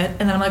doing it,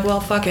 and then I'm like,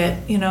 well, fuck it.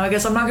 I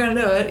guess I'm not going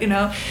to do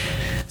it.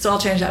 So I'll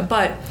change that.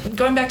 But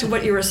going back to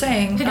what you were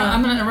saying,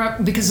 I'm going to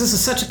interrupt because this is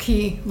such a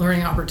key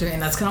learning opportunity.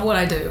 And that's kind of what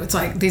I do. It's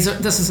like this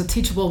is a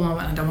teachable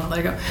moment. I don't want to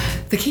let it go.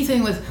 The key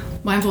thing with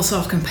mindful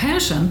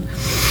self-compassion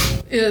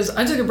is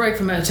I took a break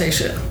from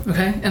meditation,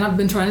 okay? And I've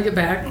been trying to get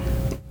back,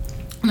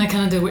 and I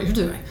kind of did what you're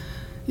doing.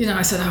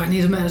 I said, I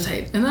need to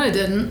meditate. And then I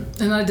didn't.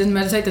 And I didn't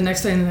meditate the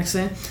next day and the next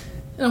day.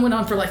 And I went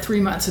on for like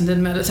 3 months and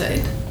didn't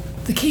meditate.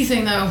 The key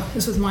thing, though,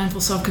 is with mindful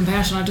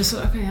self-compassion, I just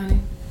said, okay, honey,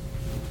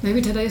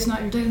 maybe today's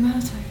not your day to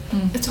meditate.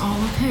 It's all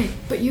okay.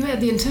 But you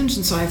had the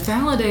intention, so I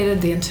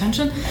validated the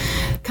intention,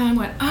 kind of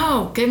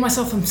went, gave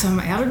myself some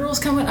added rules,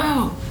 kind of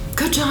went,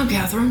 good job,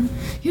 Catherine.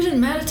 You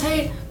didn't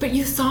meditate, but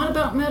you thought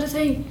about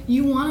meditating.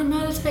 You want to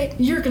meditate.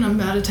 You're going to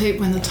meditate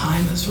when the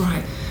time is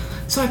right.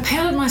 So I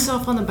patted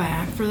myself on the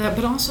back for that,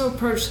 but also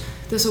approached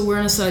this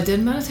awareness that I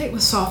did meditate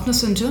with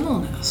softness and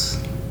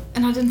gentleness.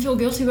 And I didn't feel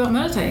guilty about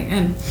meditating.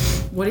 And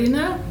what do you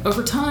know?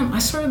 Over time, I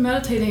started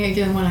meditating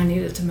again when I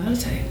needed to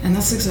meditate. And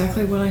that's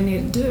exactly what I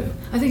needed to do.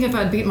 I think if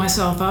I'd beat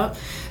myself up,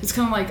 it's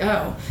kind of like,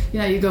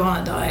 you go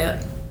on a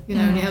diet. you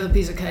know, and you have the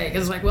piece of cake.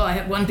 It's like, well, I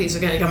had one piece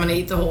of cake, I'm going to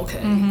eat the whole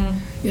cake,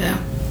 you know,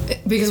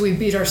 because we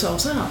beat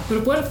ourselves up.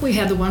 But what if we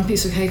had the one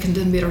piece of cake and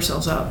didn't beat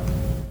ourselves up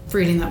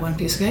for eating that one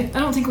piece of cake? I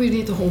don't think we'd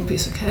eat the whole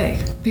piece of cake,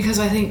 because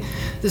I think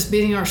this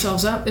beating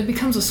ourselves up, it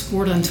becomes a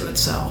sport unto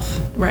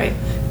itself. Right.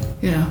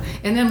 You know,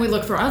 and then we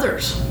look for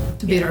others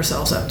to beat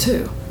ourselves up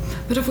too.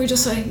 But if we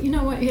just say, you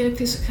know what, you ate a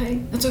piece of cake,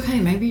 that's okay.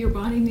 Maybe your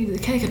body needed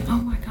the cake, and oh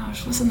my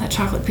gosh, wasn't that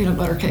chocolate peanut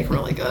butter cake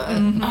really good?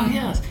 Oh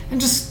yes,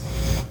 And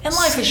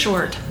life is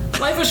short.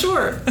 Life is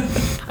short.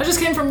 I just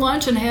came from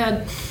lunch and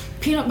had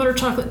peanut butter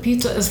chocolate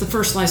pizza as the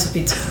first slice of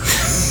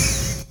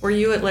pizza. Were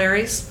you at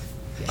Larry's?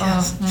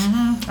 Yes.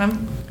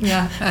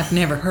 Yeah. I've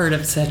never heard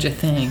of such a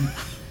thing.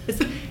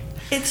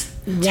 It's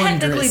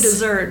technically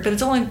dessert, but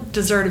it's only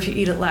dessert if you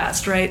eat it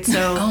last, right?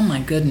 So. Oh my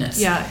goodness.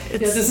 Yeah.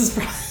 This is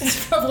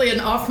it's probably an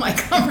off-mic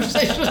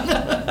conversation.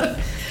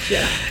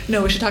 Yeah.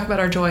 No, we should talk about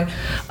our joy.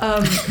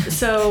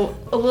 So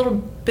a little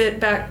bit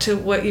back to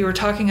what you were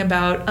talking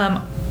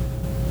about.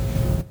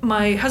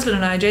 My husband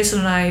and I, Jason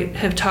and I,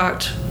 have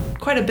talked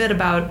quite a bit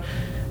about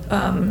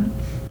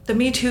the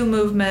Me Too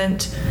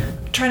movement,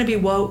 trying to be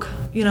woke,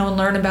 you know, and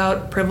learn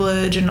about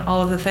privilege and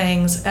all of the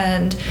things.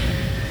 And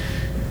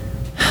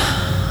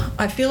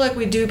I feel like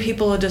we do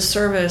people a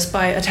disservice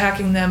by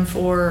attacking them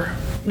for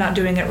not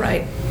doing it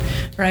right?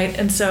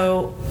 And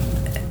so,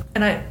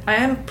 and I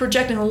am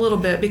projecting a little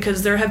bit,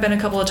 because there have been a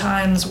couple of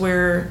times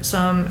where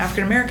some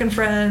African American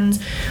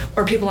friends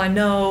or people I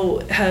know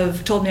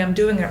have told me I'm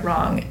doing it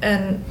wrong.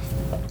 And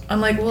I'm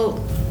like,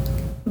 well,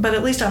 but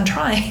at least I'm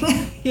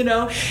trying, you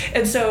know?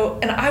 And so,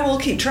 and I will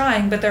keep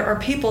trying, but there are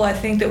people, I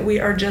think, that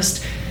we are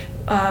just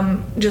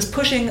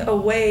pushing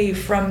away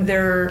from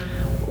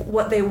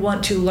what they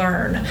want to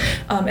learn,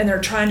 and they're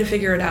trying to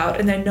figure it out,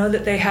 and they know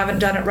that they haven't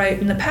done it right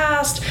in the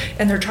past,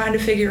 and they're trying to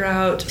figure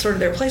out sort of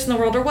their place in the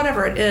world or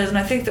whatever it is. And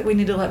I think that we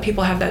need to let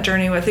people have that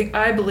journey.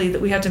 I believe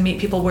that we have to meet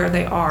people where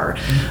they are.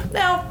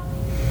 Now,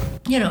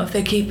 you know, if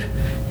they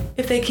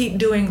keep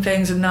doing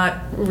things and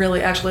not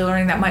really actually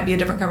learning, that might be a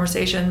different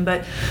conversation.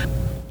 But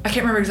I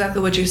can't remember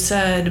exactly what you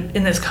said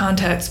in this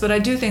context, but I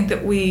do think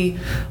that we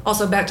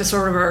also, back to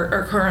sort of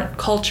our current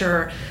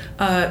culture,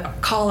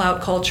 call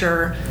out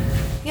culture.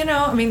 You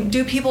know, I mean,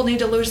 do people need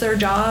to lose their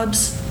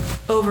jobs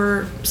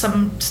over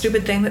some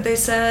stupid thing that they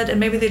said? And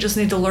maybe they just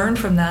need to learn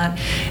from that.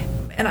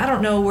 And I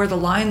don't know where the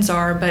lines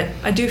are, but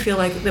I do feel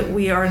like that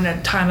we are in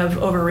a time of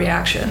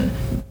overreaction.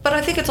 But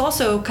I think it's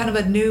also kind of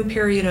a new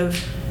period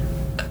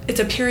it's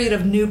a period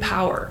of new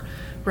power,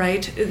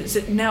 right?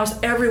 Now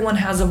everyone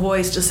has a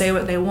voice to say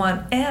what they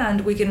want,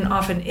 and we can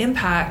often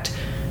impact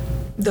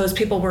those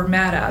people we're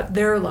mad at,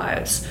 their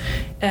lives.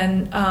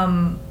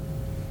 And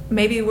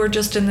maybe we're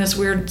just in this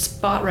weird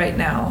spot right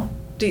now.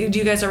 Do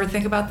you guys ever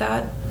think about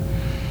that?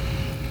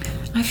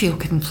 I feel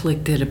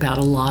conflicted about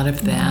a lot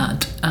of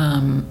that.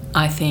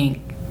 I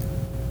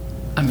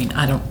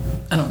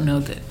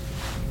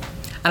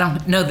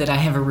don't know that I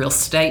have a real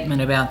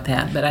statement about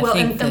that, but I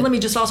think and let me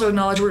just also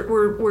acknowledge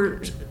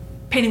we're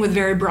painting with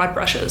very broad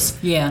brushes.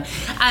 Yeah,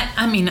 I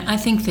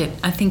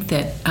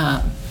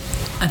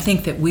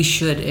think that we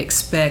should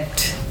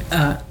expect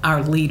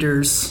our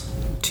leaders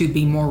to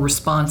be more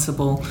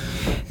responsible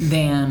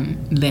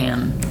than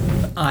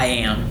I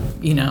am.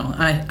 You know,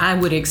 I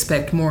would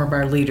expect more of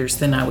our leaders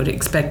than I would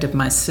expect of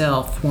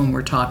myself when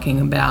we're talking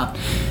about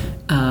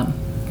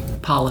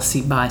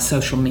policy by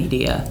social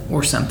media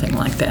or something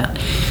like that.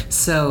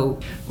 So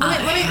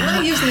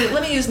let me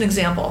use an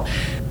example.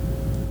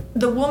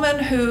 The woman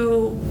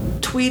who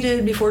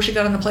tweeted before she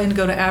got on the plane to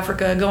go to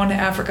Africa, going to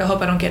Africa,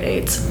 hope I don't get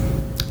AIDS.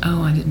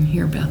 Oh, I didn't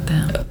hear about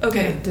that.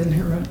 Okay. I didn't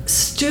hear about it.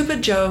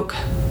 Stupid joke.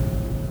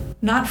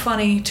 Not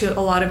funny to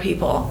a lot of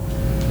people.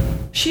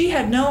 She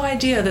had no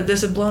idea that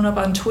this had blown up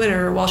on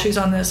Twitter while she's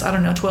on this,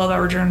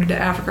 12-hour journey to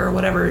Africa or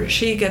whatever.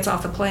 She gets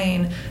off the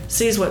plane,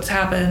 sees what's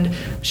happened.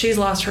 She's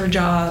lost her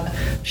job.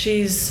 And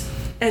she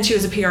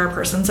was a PR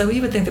person, so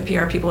you would think the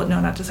PR people would know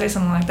not to say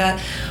something like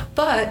that.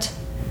 But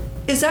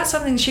is that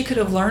something she could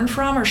have learned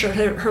from, or should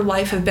her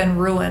life have been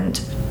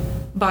ruined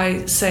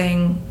by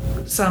saying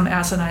some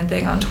asinine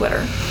thing on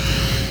Twitter?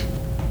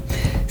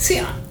 See,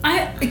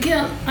 I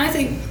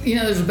think,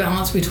 there's a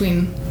balance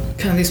between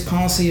kind of these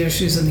policy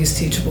issues and these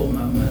teachable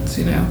moments,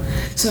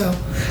 So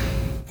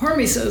part of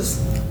me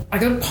says, I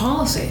go to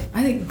policy.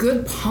 I think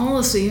good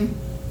policy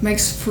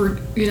makes for,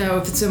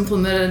 if it's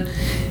implemented,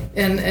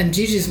 and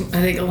Gigi's,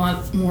 I think, a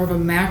lot more of a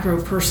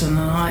macro person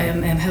than I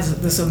am, and has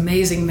this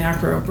amazing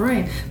macro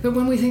brain. But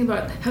when we think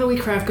about how do we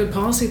craft good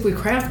policy, if we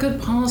craft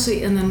good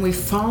policy and then we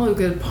follow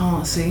good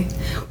policy,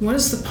 what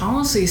does the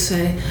policy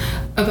say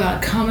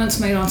about comments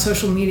made on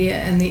social media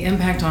and the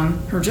impact on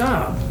her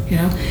job,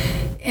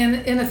 And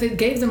if it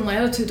gave them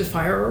latitude to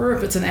fire her,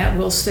 if it's an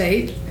at-will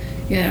state,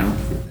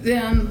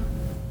 then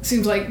it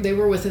seems like they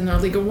were within their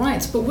legal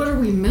rights. But what are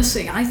we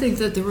missing? I think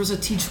that there was a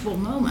teachable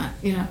moment,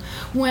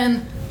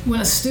 when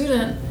a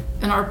student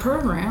in our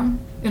program,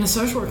 in a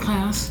social work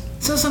class,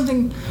 says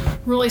something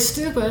really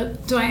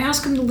stupid, do I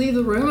ask them to leave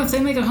the room? If they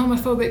make a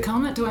homophobic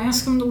comment, do I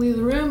ask them to leave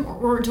the room?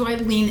 Or do I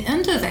lean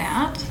into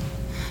that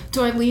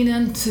Do I lean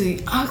into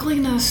the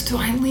ugliness? Do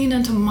I lean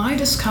into my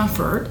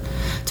discomfort,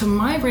 to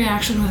my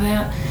reaction with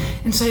that,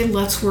 and say,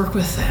 let's work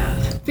with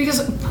that? Because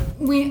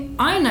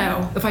I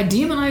know if I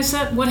demonize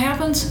that, what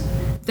happens?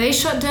 They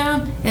shut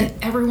down and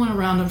everyone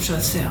around them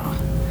shuts down.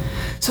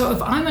 So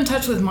if I'm in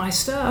touch with my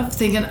stuff,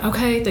 thinking,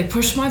 okay, they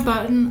pushed my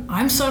button,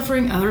 I'm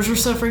suffering, others are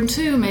suffering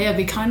too, may I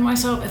be kind to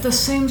myself? At the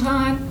same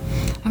time,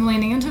 I'm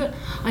leaning into it,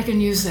 I can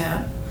use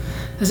that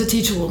as a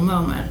teachable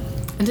moment.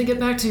 And to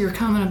get back to your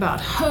comment about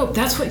hope,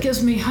 that's what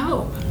gives me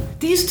hope.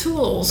 These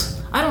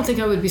tools, I don't think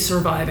I would be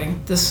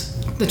surviving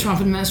the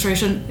Trump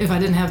administration if I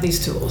didn't have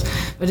these tools.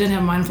 If I didn't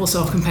have mindful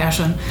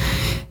self-compassion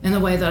in the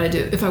way that I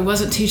do. If I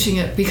wasn't teaching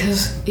it,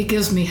 because it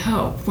gives me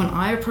hope. When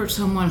I approach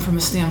someone from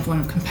a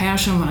standpoint of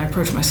compassion, when I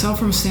approach myself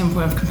from a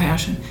standpoint of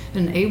compassion, it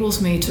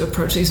enables me to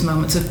approach these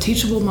moments of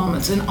teachable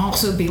moments and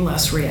also be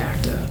less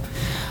reactive.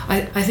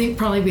 I think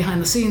probably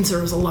behind the scenes there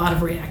was a lot of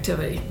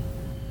reactivity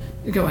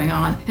going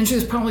on. And she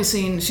was probably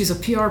seen, she's a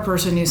PR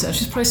person, you said,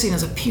 she's probably seen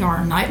as a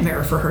PR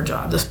nightmare for her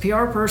job. This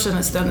PR person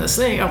has done this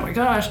thing, oh my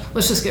gosh,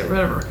 let's just get rid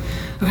of her.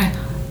 Okay,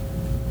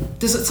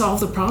 does it solve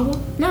the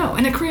problem? No,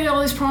 and it created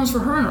all these problems for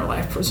her in her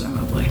life,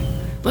 presumably.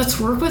 Let's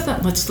work with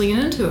that, let's lean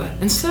into it.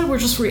 Instead, we're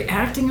just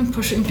reacting and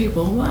pushing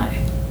people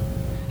away.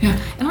 Yeah,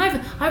 and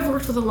I've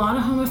worked with a lot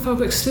of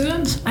homophobic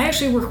students. I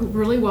actually work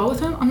really well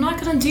with them. I'm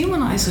not going to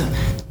demonize them.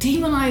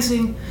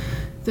 Demonizing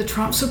the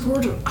Trump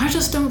supporter, I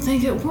just don't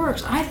think it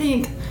works. I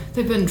think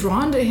they've been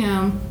drawn to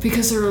him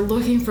because they're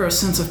looking for a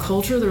sense of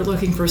culture, they're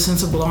looking for a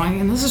sense of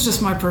belonging, and this is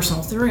just my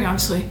personal theory,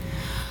 honestly.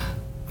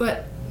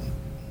 But,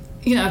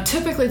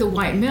 typically the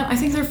white men, I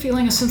think they're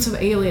feeling a sense of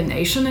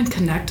alienation and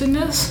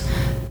connectedness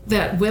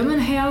that women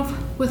have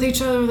with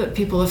each other, that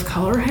people of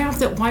color have,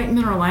 that white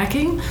men are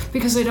lacking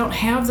because they don't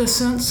have the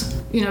sense,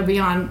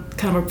 beyond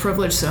kind of a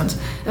privileged sense,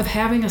 of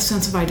having a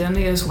sense of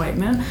identity as white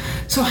men.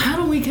 So how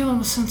do we give them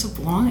a sense of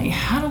belonging?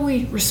 How do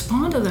we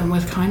respond to them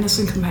with kindness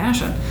and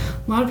compassion?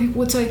 A lot of people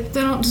would say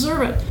they don't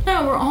deserve it.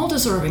 No, we're all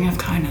deserving of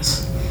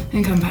kindness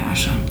and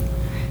compassion.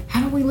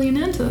 How do we lean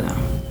into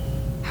them?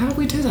 How do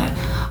we do that?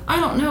 I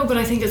don't know, but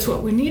I think it's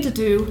what we need to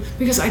do,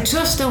 because I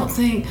just don't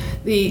think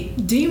the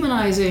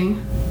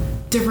demonizing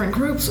different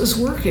groups is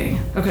working.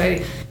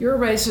 Okay, you're a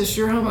racist,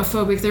 you're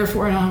homophobic,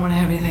 therefore I don't want to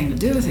have anything to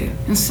do with you.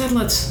 Instead,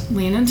 let's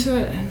lean into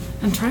it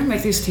and try and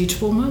make these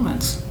teachable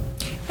moments.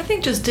 I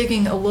think just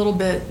digging a little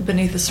bit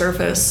beneath the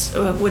surface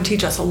would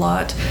teach us a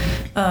lot.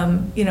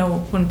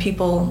 When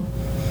people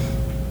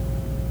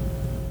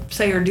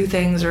say or do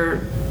things or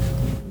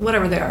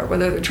whatever they are,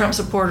 whether they're Trump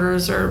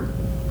supporters or,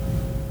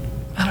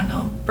 I don't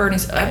know, Bernie,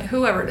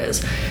 whoever it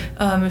is,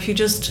 if you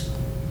just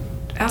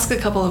ask a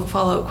couple of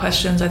follow-up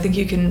questions, I think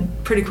you can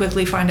pretty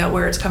quickly find out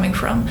where it's coming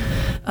from.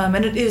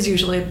 And it is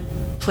usually a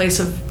place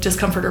of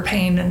discomfort or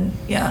pain, and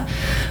yeah.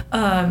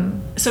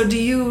 So do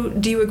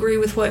you agree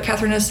with what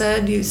Catherine has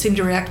said? You seem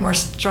to react more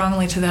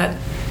strongly to that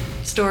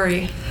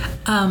story.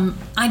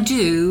 I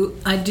do.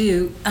 I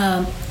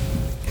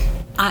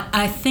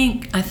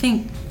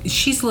think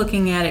she's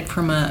looking at it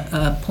from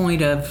a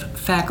point of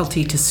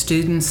faculty to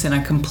students, and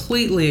I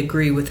completely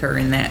agree with her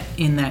in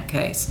that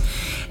case.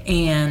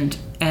 And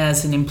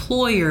as an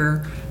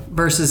employer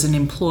versus an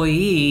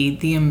employee,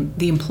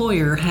 the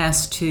employer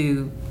has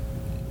to.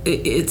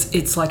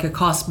 It's like a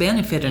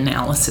cost-benefit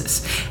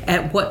analysis.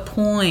 At what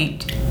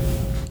point,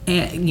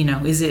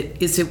 is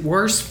it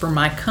worse for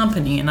my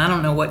company? And I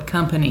don't know what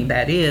company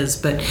that is,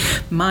 but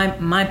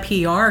my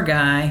PR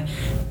guy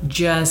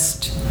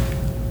just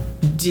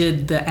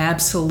did the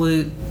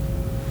absolute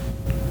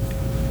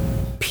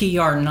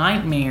PR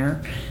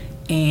nightmare,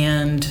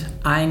 and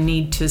I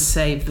need to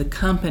save the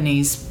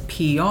company's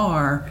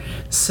PR.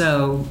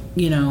 So,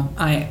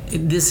 I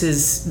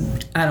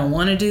don't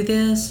want to do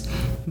this,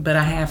 but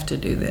I have to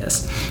do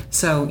this.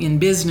 So in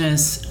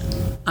business,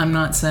 I'm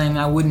not saying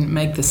I wouldn't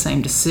make the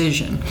same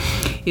decision.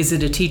 Is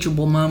it a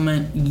teachable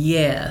moment?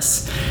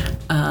 Yes.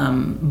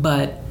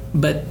 But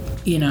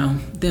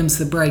them's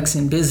the breaks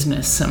in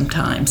business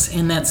sometimes,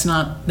 and that's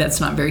not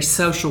very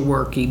social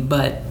worky,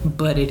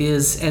 but it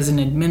is, as an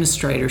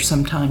administrator,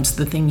 sometimes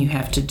the thing you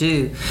have to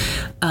do.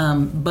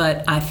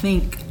 But I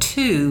think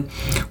too,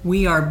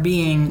 we are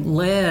being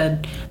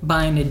led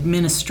by an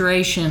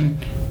administration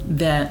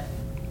that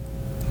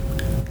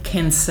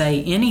can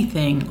say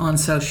anything on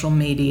social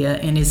media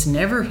and is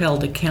never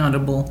held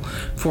accountable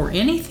for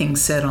anything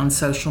said on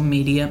social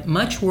media,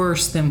 much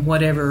worse than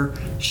whatever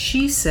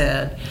she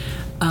said.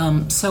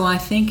 So I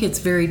think it's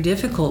very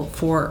difficult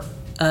for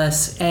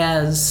us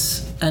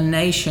as a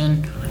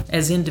nation,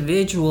 as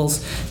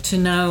individuals, to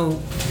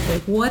know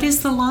what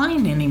is the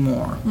line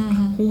anymore.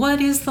 Mm-hmm.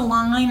 What is the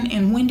line,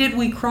 and when did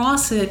we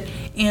cross it?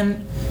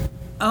 And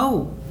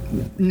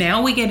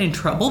now we get in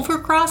trouble for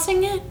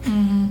crossing it.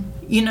 Mm-hmm.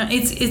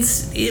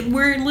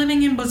 We're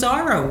living in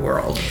bizarro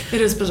world. It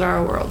is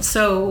bizarro world.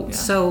 So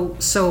it's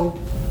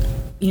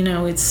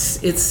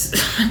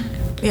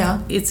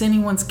Yeah. It's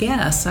anyone's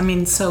guess. I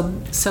mean, so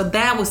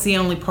that was the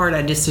only part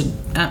I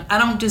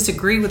don't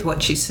disagree with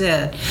what she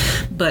said,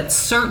 but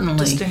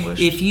certainly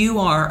if you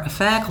are a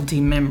faculty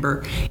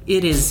member,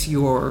 it is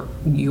your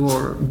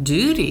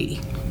duty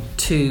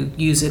to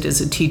use it as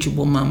a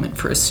teachable moment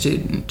for a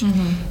student.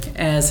 Mm-hmm.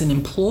 As an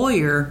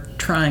employer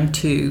trying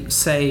to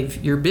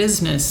save your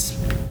business,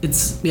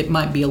 it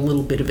might be a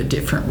little bit of a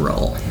different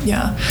role.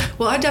 Yeah.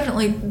 Well, I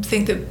definitely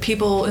think that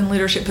people in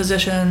leadership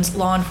positions,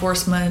 law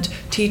enforcement,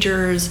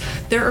 teachers,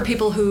 there are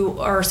people who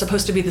are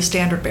supposed to be the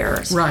standard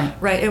bearers. Right.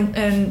 Right.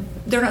 And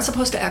they're not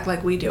supposed to act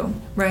like we do,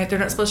 right? They're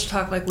not supposed to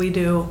talk like we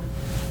do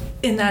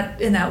in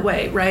that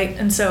way, right?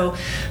 And so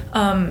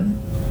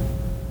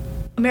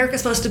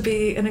America's supposed to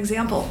be an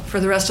example for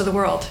the rest of the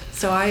world.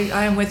 So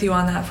I am with you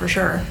on that for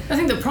sure. I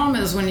think the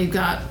problem is when you've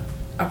got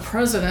a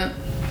president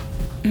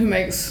who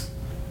makes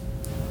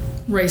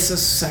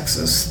racist,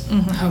 sexist,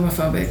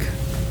 homophobic,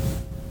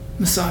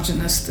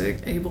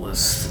 misogynistic,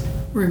 ableist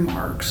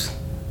remarks.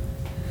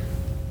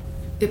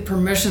 It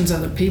permissions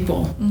other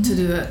people to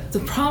do it.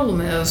 The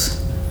problem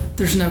is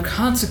there's no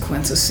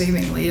consequences,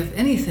 seemingly. If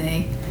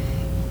anything,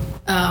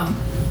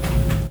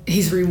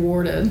 he's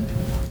rewarded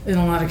in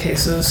a lot of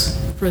cases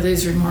for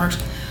these remarks.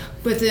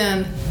 But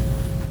then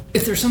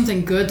if there's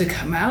something good to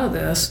come out of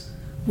this,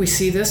 we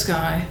see this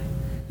guy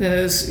that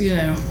is,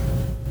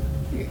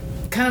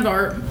 kind of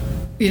our,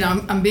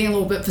 I'm being a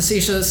little bit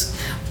facetious,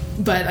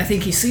 but I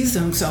think he sees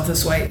himself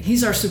this way.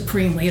 He's our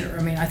supreme leader.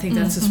 I mean, I think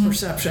that's his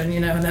perception,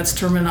 and that's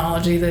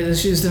terminology that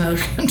is used in other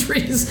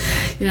countries.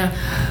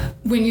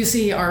 When you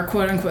see our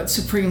quote-unquote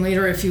supreme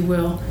leader, if you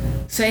will,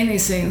 saying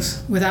these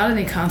things without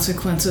any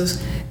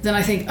consequences, then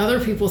I think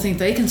other people think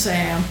they can say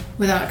them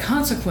without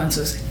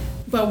consequences.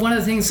 But one of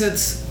the things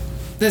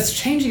that's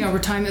changing over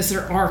time is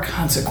there are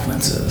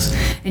consequences,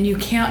 and you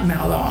can't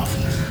mouth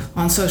off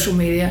on social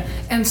media.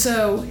 And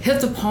so hit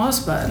the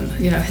pause button,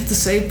 hit the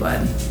save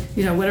button,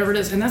 whatever it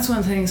is. And that's one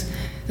of the things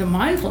that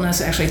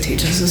mindfulness actually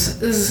teaches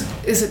us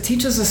is it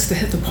teaches us to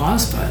hit the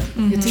pause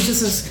button. It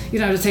teaches us,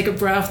 to take a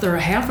breath or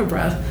a half a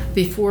breath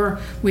before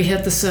we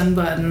hit the send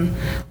button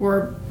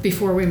or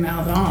before we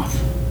mouth off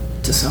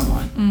to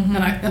someone.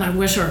 And I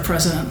wish our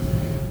president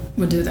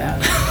would do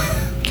that.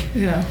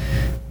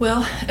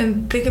 Well,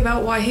 and think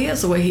about why he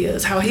is the way he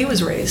is, how he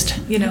was raised,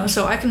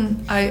 So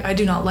I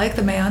do not like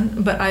the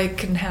man, but I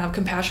can have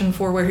compassion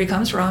for where he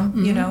comes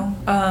from,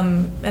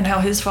 and how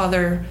his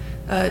father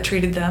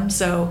treated them.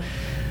 So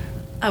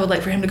I would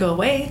like for him to go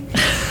away,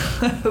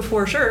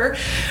 for sure.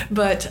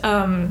 But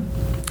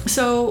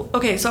so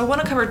I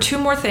want to cover two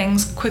more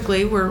things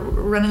quickly. We're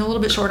running a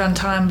little bit short on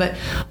time, but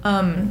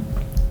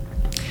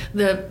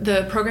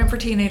the program for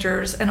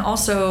teenagers, and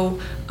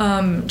also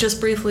just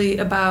briefly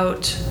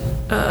about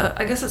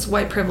I guess it's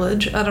white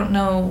privilege. I don't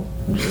know,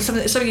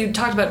 something you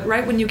talked about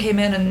right when you came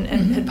in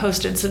and had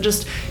posted, so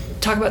just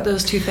talk about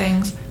those two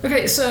things.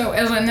 Okay, so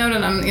as I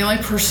noted, I'm the only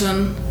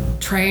person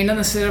trained in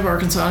the state of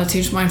Arkansas to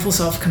teach mindful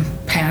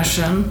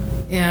self-compassion,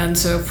 and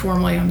so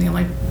formally I'm the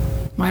only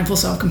mindful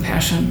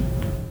self-compassion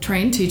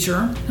trained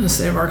teacher in the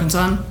state of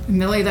Arkansas.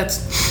 Admittedly,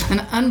 that's an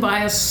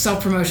unbiased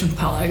self-promotion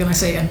plug, and I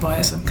say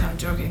unbiased, I'm kind of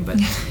joking,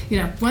 but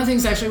one of the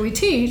things actually we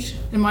teach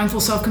in mindful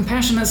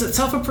self-compassion is that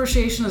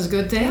self-appreciation is a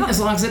good thing as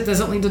long as it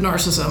doesn't lead to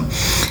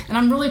narcissism. And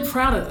I'm really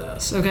proud of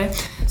this, okay?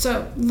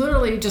 So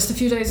literally just a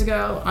few days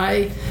ago,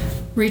 I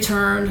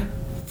returned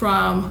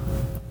from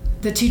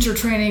the teacher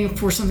training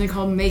for something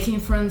called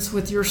Making Friends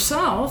with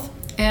Yourself,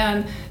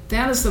 and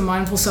that is the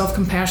mindful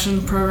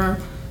self-compassion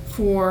program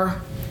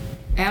for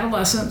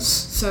adolescents,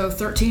 so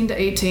 13 to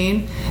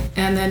 18,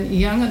 and then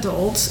young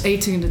adults,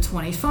 18 to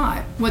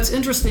 25. What's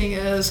interesting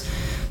is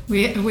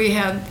we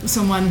had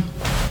someone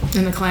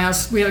in the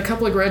class, we had a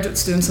couple of graduate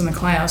students in the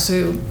class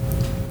who,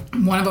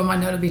 one of them I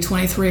know to be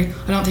 23.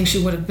 I don't think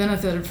she would have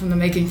benefited from the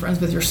Making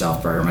Friends with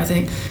Yourself program. I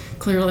think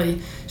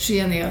clearly she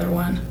and the other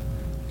one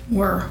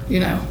were,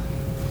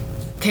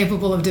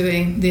 capable of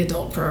doing the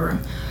adult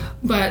program.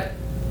 But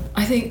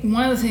I think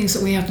one of the things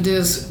that we have to do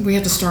is we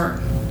have to start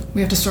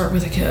with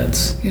the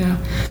kids,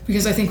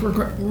 because I think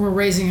we're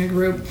raising a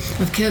group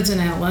of kids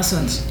and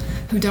adolescents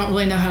who don't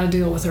really know how to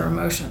deal with their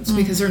emotions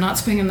because they're not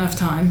spending enough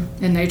time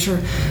in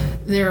nature.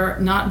 They're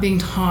not being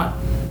taught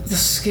the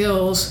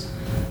skills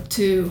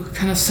to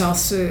kind of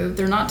self-soothe.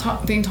 They're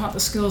not being taught the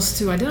skills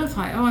to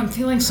identify, I'm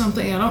feeling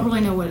something, I don't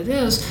really know what it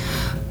is,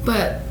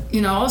 but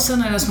all of a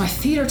sudden as my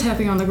feet are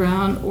tapping on the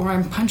ground or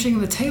I'm punching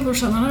the table or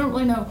something, I don't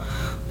really know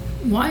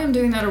why I'm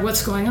doing that or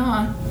what's going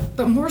on,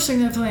 but more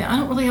significantly, I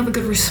don't really have a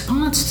good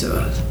response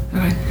to it.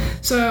 Okay,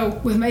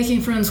 so with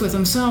Making Friends with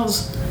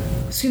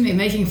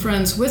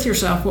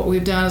Yourself, what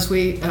we've done is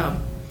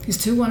these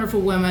two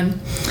wonderful women,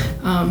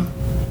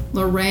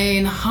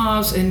 Lorraine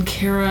Hobbs and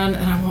Karen,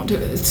 and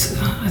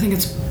I think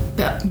it's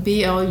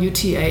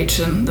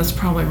Bluth, and that's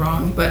probably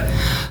wrong, but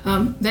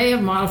they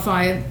have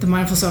modified the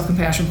Mindful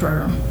Self-Compassion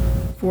program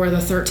for the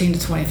 13 to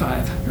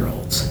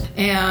 25-year-olds.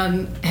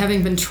 And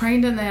having been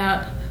trained in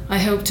that, I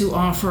hope to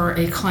offer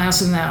a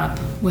class in that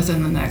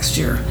within the next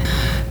year.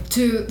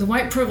 To the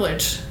white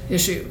privilege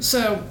issue.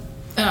 So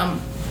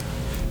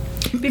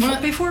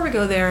Before we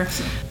go there,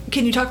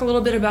 can you talk a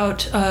little bit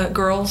about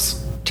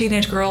girls,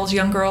 teenage girls,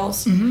 young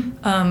girls?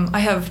 I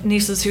have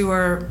nieces who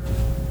are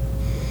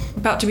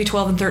about to be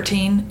 12 and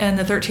 13, and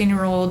the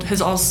 13-year-old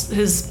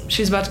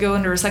she's about to go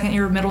into her second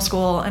year of middle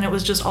school, and it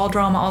was just all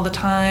drama all the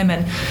time.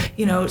 And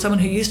someone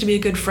who used to be a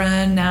good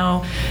friend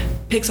now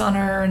picks on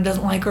her and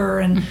doesn't like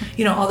her, and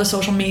all the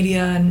social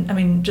media, and I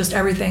mean just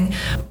everything.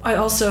 I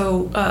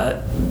also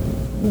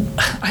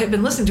I have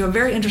been listening to a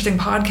very interesting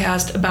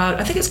podcast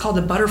about, I think it's called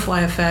The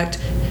Butterfly Effect.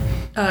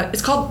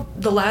 It's called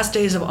The Last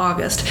Days of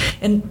August,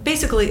 and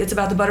basically it's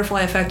about the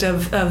butterfly effect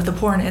of the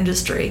porn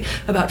industry,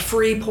 about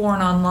free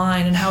porn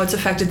online and how it's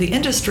affected the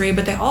industry,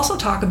 but they also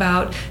talk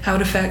about how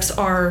it affects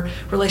our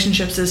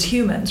relationships as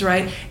humans,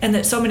 right? And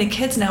that so many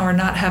kids now are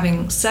not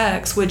having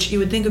sex, which you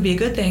would think would be a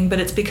good thing, but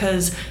it's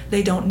because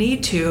they don't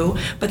need to,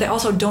 but they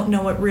also don't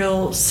know what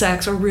real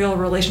sex or real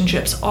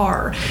relationships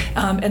are.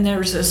 And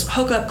there's this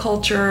hookup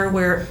culture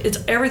where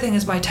everything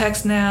is by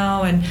text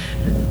now, and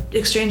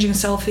exchanging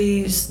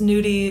selfies,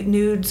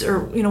 nudes, or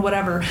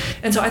whatever.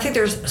 And so I think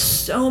there's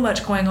so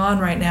much going on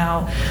right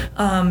now.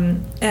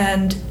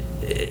 And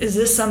is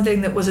this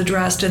something that was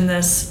addressed in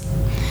this?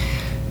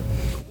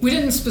 We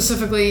didn't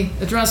specifically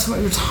address what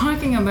we were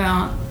talking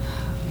about,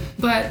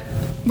 but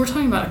we're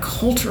talking about a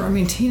culture. I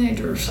mean,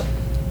 teenagers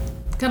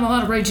got a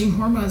lot of raging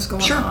hormones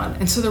going on,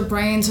 and so their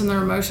brains and their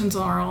emotions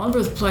are all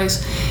over the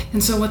place.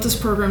 And so what this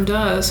program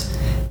does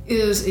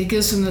is it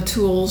gives them the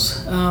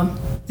tools.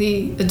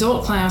 The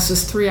adult class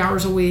is 3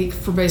 hours a week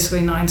for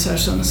basically 9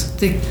 sessions.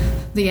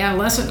 The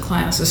adolescent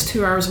class is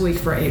 2 hours a week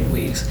for 8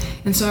 weeks.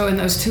 And so in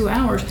those 2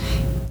 hours,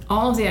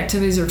 all of the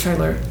activities are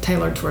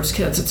tailored towards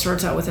kids. It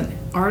starts out with an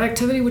art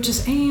activity, which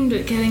is aimed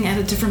at getting at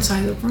a different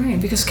side of the brain,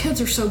 because kids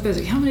are so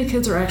busy. How many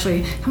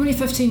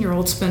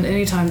 15-year-olds spend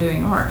any time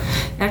doing art?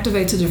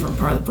 Activates a different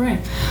part of the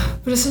brain.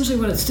 But essentially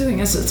what it's doing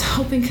is it's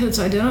helping kids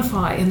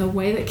identify in the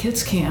way that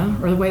kids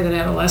can, or the way that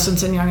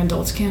adolescents and young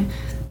adults can,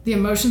 the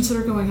emotions that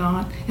are going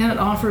on, and it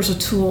offers a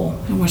tool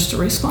in which to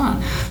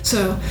respond.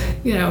 So,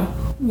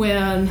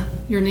 when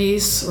your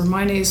niece or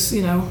my niece,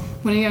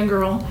 when a young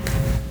girl,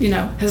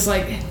 has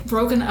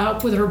broken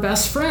up with her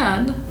best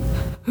friend,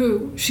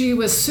 who she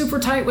was super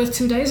tight with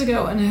 2 days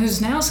ago, and who's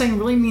now saying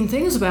really mean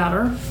things about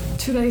her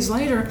 2 days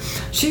later,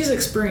 she's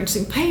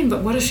experiencing pain,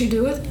 but what does she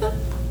do with it?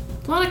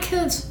 A lot of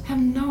kids have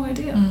no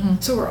idea.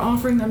 So we're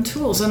offering them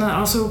tools, and that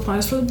also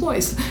applies for the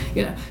boys,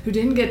 who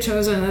didn't get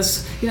chosen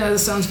as,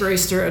 this sounds very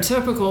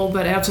stereotypical,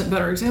 but absent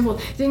better example,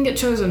 didn't get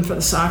chosen for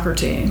the soccer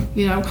team,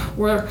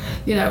 where,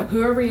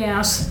 whoever he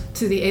asks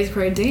to the 8th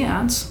grade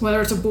dance,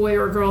 whether it's a boy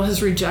or a girl,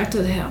 has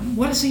rejected him.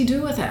 What does he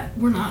do with that?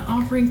 We're not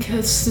offering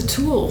kids the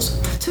tools.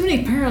 Too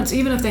many parents,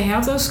 even if they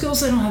have those skills,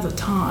 they don't have the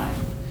time.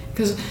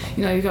 Because,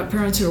 you've got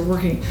parents who are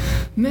working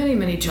many,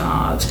 many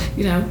jobs,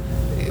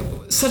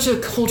 such a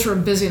culture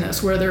of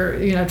busyness where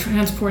they're,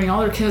 transporting all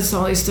their kids to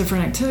all these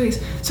different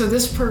activities. So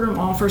this program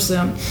offers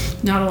them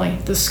not only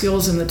the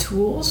skills and the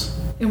tools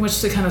in which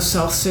to kind of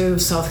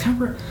self-soothe,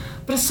 self-comfort,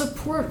 but a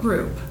support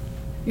group,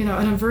 in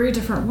a very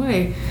different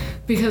way.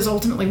 Because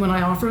ultimately when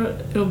I offer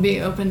it, it'll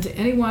be open to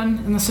anyone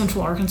in the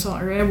Central Arkansas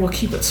area. We'll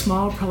keep it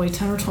small, probably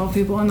 10 or 12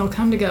 people, and they'll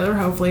come together,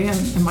 hopefully,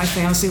 in my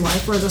fantasy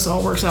life where this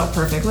all works out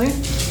perfectly.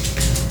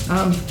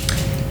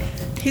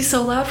 He's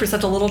so loud for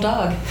such a little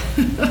dog.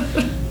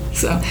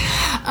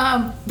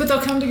 But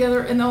they'll come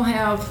together and they'll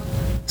have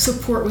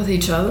support with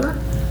each other,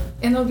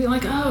 and they'll be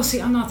like, oh,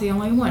 see, I'm not the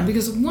only one.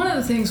 Because one of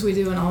the things we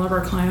do in all of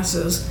our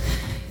classes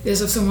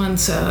is if someone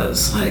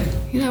says,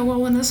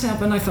 when this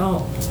happened, I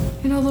felt,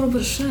 a little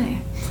bit of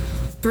shame.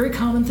 Very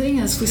common thing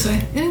is we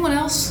say, anyone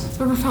else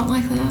ever felt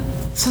like that?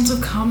 Sense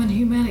of common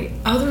humanity.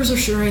 Others are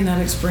sharing that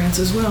experience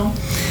as well.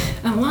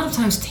 And a lot of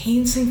times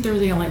teens think they're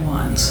the only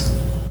ones.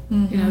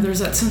 There's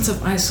that sense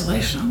of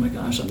isolation. Oh my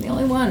gosh, I'm the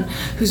only one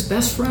whose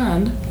best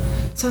friend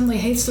suddenly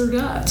hates their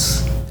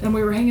guts. And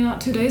we were hanging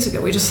out 2 days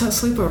ago. We just had a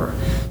sleepover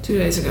 2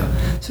 days ago.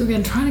 So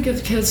again, trying to give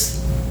the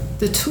kids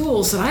the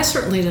tools that I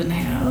certainly didn't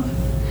have.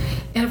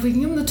 And if we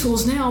can give them the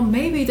tools now,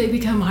 maybe they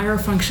become higher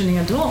functioning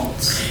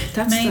adults.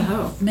 That's the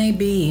hope.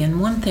 Maybe. And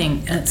one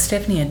thing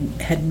Stephanie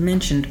had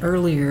mentioned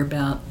earlier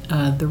about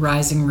the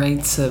rising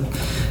rates of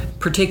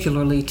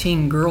particularly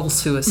teen girl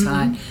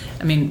suicide.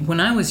 I mean, when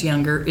I was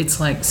younger, it's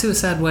like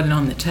suicide wasn't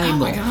on the table. Oh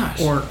my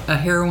gosh. Or a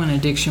heroin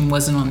addiction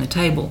wasn't on the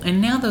table.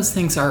 And now those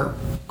things are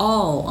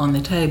all on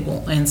the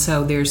table. And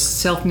so there's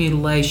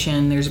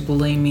self-mutilation, there's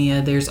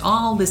bulimia, there's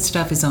all this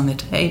stuff is on the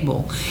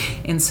table.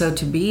 And so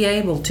to be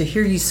able to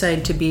hear you say,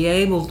 to be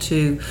able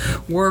to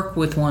work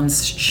with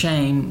one's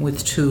shame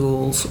with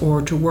tools,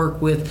 or to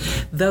work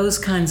with those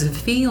kinds of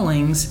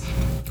feelings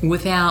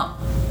without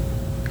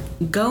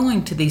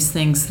going to these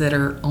things that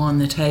are on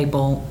the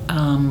table,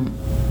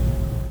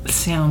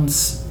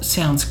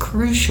 sounds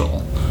crucial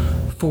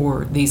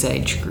for these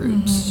age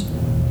groups.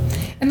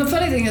 And the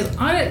funny thing is,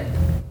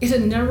 it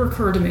had never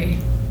occurred to me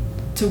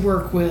to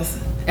work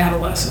with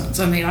adolescents.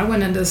 I mean, I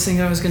went into this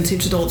thing I was going to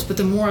teach adults, but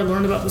the more I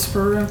learned about this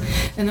program,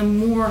 and the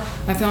more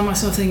I found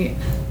myself thinking,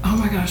 oh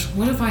my gosh,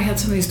 what if I had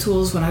some of these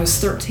tools when I was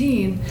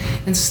 13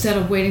 instead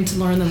of waiting to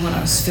learn them when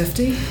I was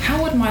 50?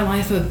 How would my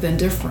life have been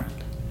different?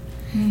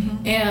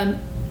 Mm-hmm. And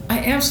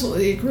I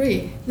absolutely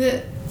agree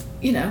that,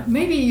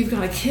 maybe you've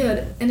got a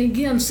kid, and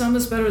again, some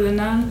is better than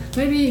none.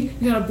 Maybe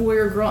you've got a boy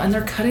or girl, and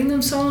they're cutting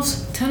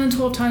themselves 10 and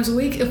 12 times a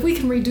week. If we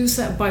can reduce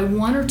that by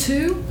 1 or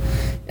 2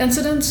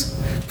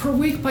 incidents per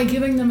week by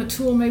giving them a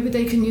tool maybe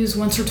they can use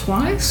once or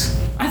twice,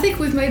 I think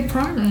we've made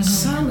progress.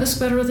 Mm-hmm. Some is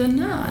better than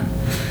none.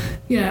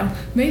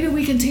 Maybe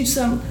we can teach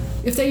them,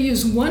 if they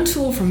use one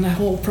tool from the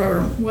whole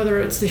program, whether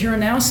it's the Here and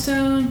Now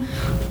Stone,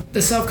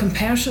 the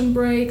self-compassion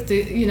break,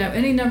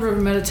 any number of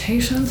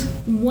meditations,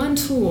 one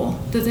tool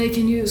that they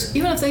can use,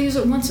 even if they use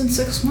it once in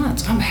 6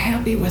 months, I'm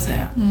happy with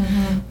that.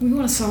 Mm-hmm. We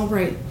want to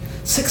celebrate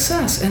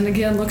success, and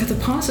again, look at the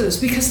positives,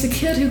 because the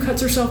kid who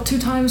cuts herself 2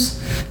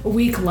 times a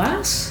week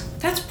less,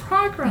 that's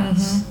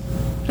progress.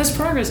 Mm-hmm. That's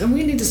progress, and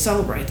we need to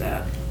celebrate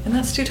that. And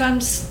that's 2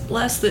 times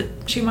less that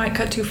she might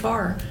cut too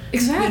far.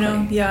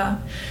 Exactly. Yeah.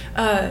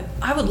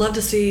 I would love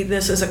to see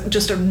this as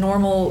just a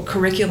normal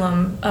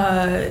curriculum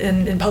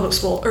in public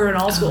school, or in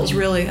all schools,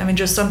 really. I mean,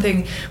 just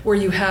something where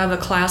you have a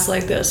class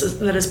like this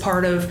that is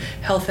part of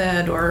health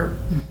ed or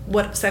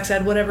sex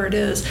ed, whatever it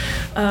is.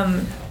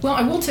 Well,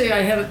 I will tell you,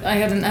 I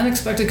had an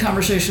unexpected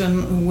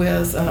conversation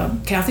with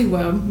Kathy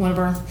Webb, one of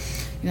our,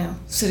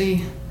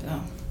 city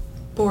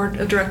board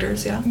of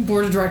directors. Yeah.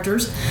 Board of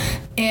directors,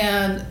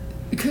 and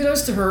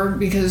kudos to her,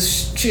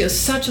 because she is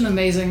such an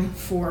amazing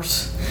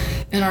force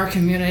in our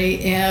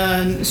community,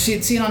 and she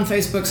had seen on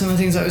Facebook some of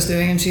the things I was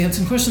doing, and she had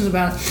some questions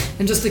about it.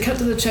 And just to cut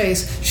to the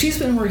chase, she's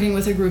been working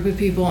with a group of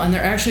people, and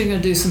they're actually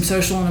going to do some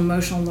social and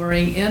emotional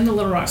learning in the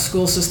Little Rock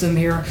school system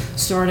here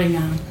starting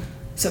in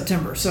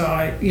September. So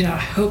I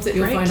hope that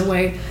you'll find a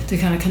way to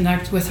kind of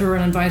connect with her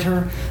and invite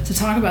her to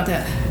talk about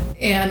that.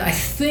 And I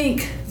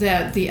think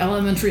that the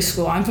elementary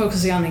school, I'm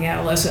focusing on the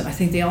adolescent, I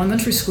think the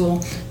elementary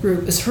school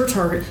group is her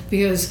target,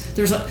 because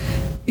there's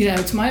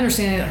it's my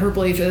understanding that her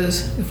belief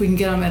is if we can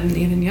get them at an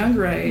even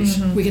younger age,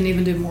 mm-hmm. we can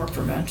even do more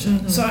prevention.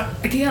 Mm-hmm. So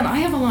again, I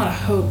have a lot of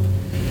hope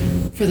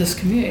for this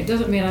community. It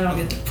doesn't mean I don't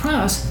get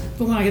depressed,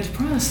 but when I get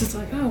depressed, it's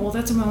like, oh, well,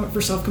 that's a moment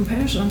for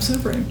self-compassion. I'm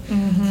suffering.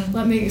 Mm-hmm.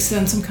 Let me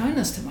extend some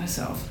kindness to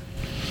myself.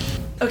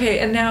 Okay,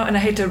 and I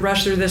hate to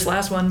rush through this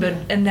last one, but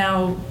and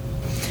now.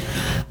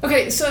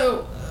 Okay,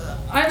 so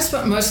I've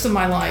spent most of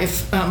my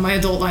life, my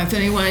adult life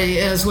anyway,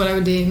 as what I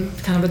would deem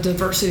kind of a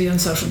diversity and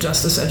social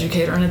justice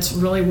educator, and it's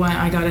really why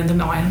I got into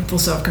mindful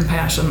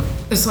self-compassion.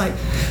 It's like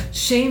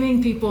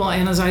shaming people,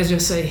 and as I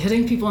just say,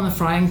 hitting people in the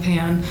frying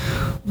pan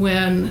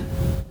when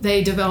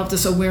they develop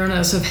this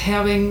awareness of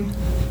having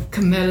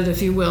committed,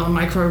 if you will,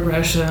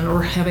 microaggression,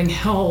 or having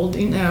held,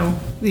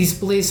 these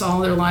beliefs all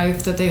their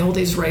life, that they hold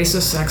these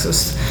racist,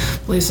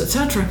 sexist beliefs,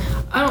 etc.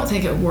 I don't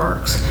think it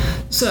works.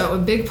 So a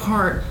big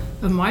part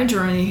of my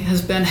journey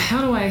has been,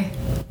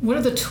 what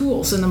are the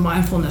tools in the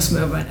mindfulness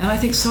movement? And I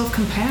think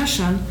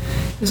self-compassion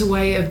is a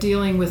way of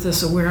dealing with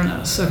this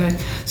awareness. Okay,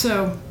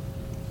 so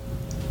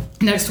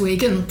next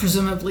week, and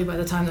presumably by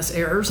the time this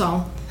airs,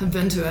 I'll have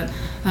been to it.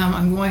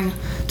 I'm going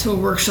to a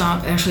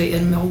workshop actually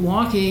in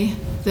Milwaukee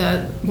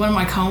that one of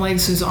my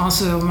colleagues, who's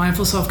also a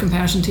mindful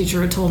self-compassion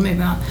teacher, had told me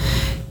about.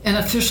 And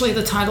officially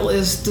the title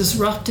is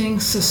Disrupting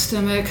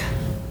Systemic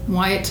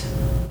White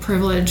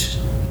Privilege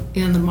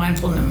in the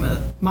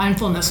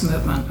Mindfulness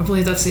Movement. I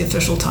believe that's the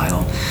official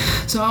title.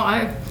 So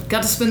I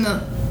got to spend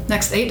the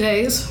next 8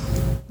 days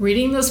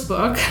reading this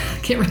book.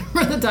 Can't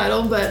remember the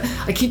title, but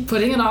I keep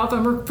putting it off.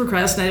 I'm a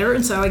procrastinator,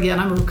 and so again,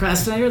 I'm a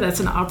procrastinator. That's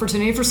an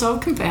opportunity for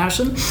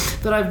self-compassion,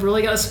 but I've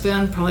really got to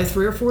spend probably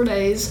 3 or 4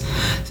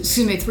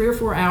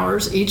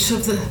 hours for each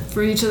of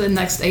the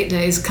next 8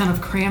 days kind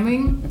of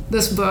cramming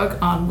this book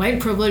on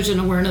white privilege and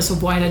awareness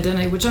of white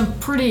identity, which I'm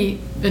pretty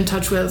in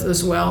touch with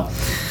as well.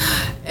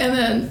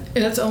 And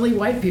it's only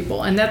white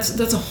people, and that's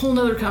a whole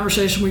nother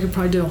conversation. We could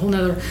probably do a whole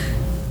nother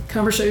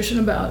conversation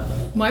about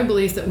my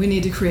belief that we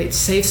need to create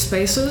safe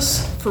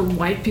spaces for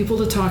white people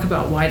to talk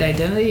about white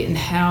identity and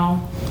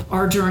how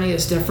our journey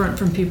is different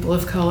from people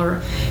of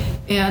color,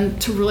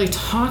 and to really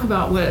talk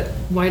about what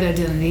white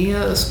identity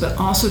is, but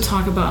also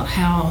talk about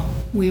how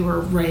we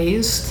were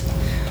raised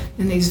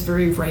in these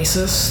very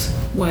racist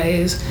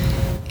ways,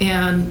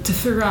 and to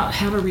figure out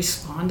how to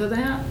respond to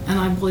that. And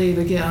I believe,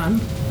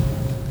 again,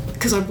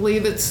 because I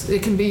believe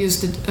it can be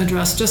used to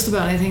address just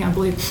about anything, I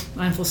believe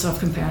mindful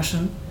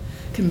self-compassion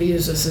can be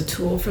used as a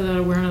tool for that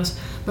awareness.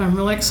 But I'm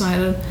really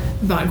excited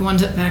about going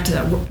to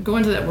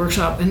that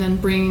workshop and then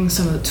bringing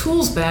some of the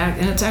tools back.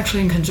 And it's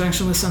actually in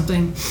conjunction with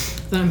something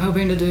that I'm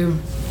hoping to do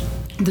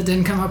that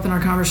didn't come up in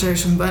our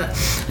conversation, but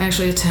I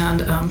actually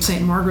attend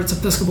St. Margaret's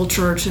Episcopal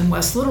Church in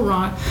West Little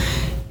Rock.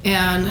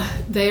 And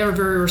they are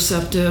very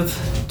receptive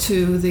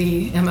to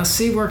the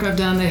MSC work I've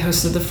done. They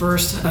hosted the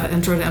first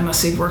Intro to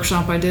MSC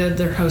workshop I did.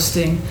 They're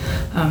hosting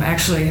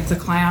actually the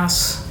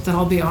class that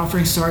I'll be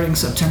offering starting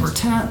September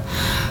 10th.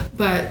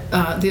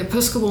 but the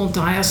Episcopal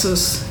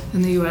Diocese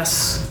in the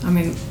U.S., I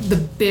mean, the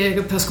big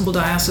Episcopal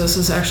Diocese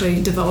has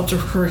actually developed a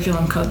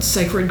curriculum called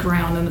Sacred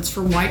Ground, and it's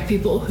for white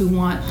people who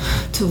want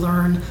to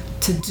learn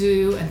to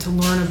do and to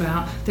learn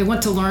about. They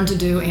want to learn to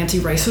do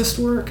anti-racist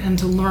work and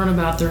to learn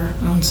about their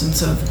own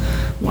sense of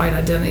white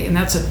identity, and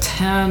that's a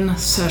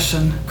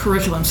 10-session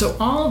curriculum. So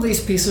all of these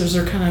pieces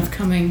are kind of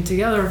coming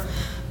together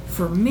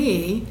for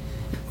me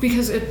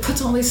because it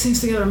puts all these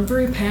things together. I'm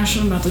very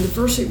passionate about the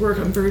diversity work.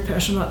 I'm very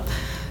passionate about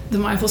the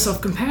mindful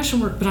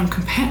self-compassion work, but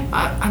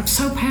I'm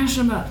so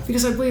passionate about it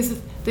because I believe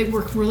that they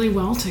work really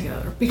well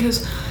together.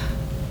 Because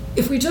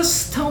if we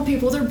just tell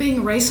people they're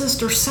being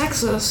racist or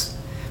sexist,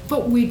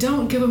 but we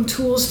don't give them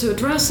tools to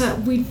address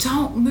that, we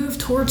don't move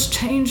towards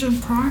change and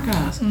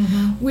progress.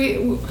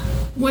 Mm-hmm.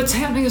 What's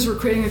happening is we're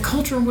creating a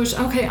culture in which,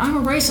 okay, I'm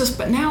a racist,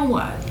 but now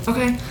what?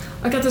 Okay,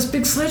 I got this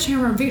big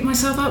sledgehammer and beat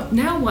myself up,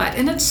 now what?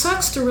 And it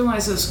sucks to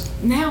realize this,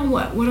 now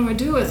what? What do I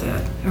do with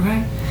it?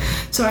 Okay?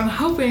 So I'm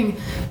hoping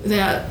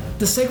that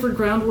the sacred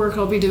groundwork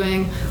I'll be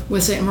doing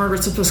with St.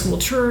 Margaret's Episcopal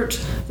Church,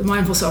 the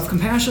mindful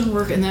self-compassion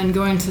work, and then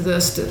going to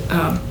this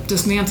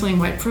dismantling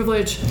white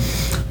privilege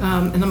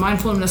and the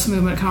mindfulness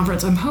movement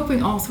conference, I'm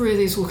hoping all three of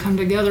these will come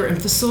together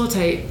and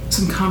facilitate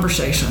some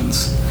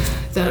conversations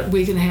that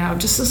we can have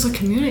just as a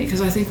community,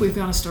 because I think we've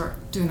got to start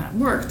doing that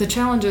work. The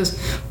challenge is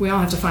we all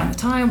have to find the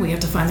time, we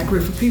have to find the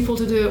group of people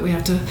to do it, we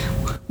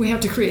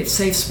have to create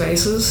safe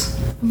spaces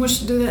in which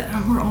to do that,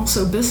 and we're all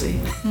so busy.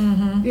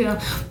 Mm-hmm. You know,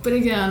 but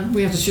again,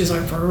 we have to choose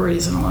our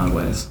priorities in a lot of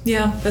ways.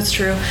 Yeah, that's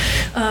true.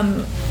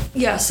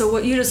 Yeah, so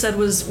what you just said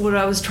was what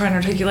I was trying to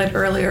articulate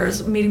earlier,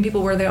 is meeting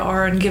people where they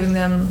are and giving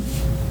them,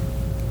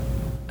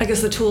 I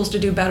guess, the tools to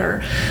do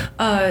better.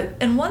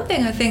 And one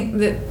thing I think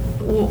that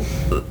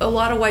a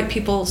lot of white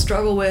people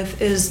struggle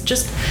with is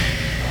just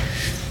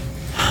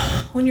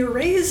when you're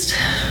raised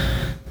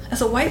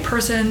as a white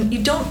person,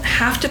 you don't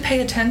have to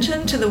pay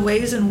attention to the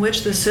ways in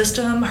which the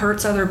system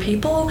hurts other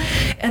people.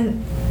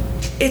 And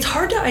it's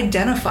hard to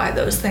identify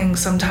those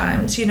things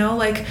sometimes, you know,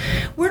 like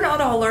we're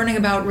not all learning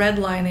about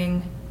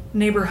redlining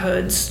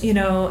neighborhoods, you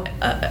know,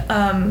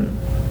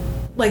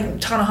 like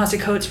Ta-Nehisi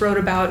Coates wrote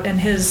about in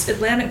his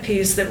Atlantic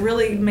piece that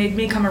really made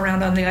me come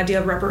around on the idea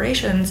of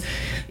reparations.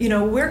 You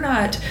know, we're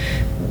not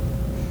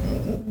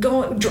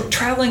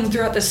traveling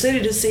throughout the city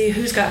to see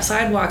who's got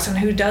sidewalks and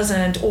who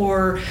doesn't,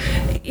 or,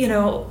 you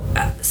know,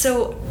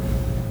 so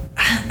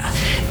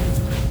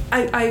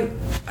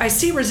I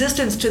see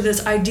resistance to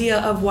this idea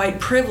of white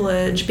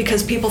privilege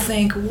because people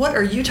think, what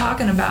are you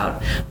talking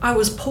about? I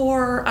was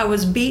poor, I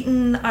was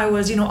beaten, I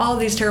was, you know, all of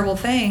these terrible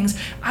things.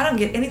 I don't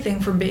get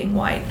anything from being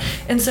white.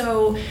 And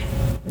so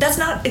that's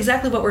not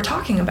exactly what we're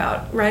talking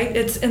about, right?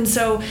 And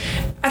so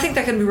I think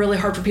that can be really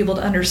hard for people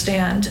to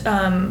understand,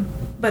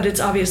 but it's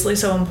obviously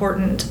so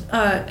important.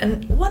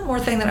 And one more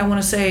thing that I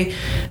want to say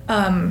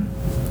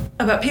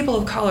about people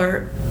of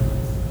color.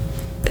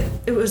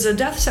 It was a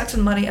Death, Sex,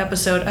 and Money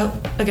episode.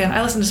 Again,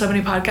 I listen to so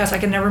many podcasts, I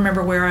can never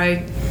remember where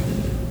I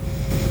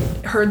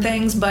heard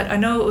things, but I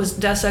know it was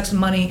Death, Sex, and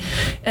Money,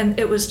 and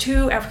it was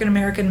two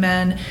African-American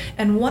men,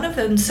 and one of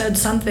them said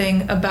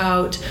something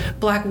about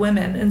black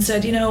women and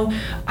said, you know,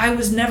 I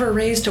was never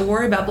raised to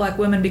worry about black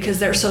women because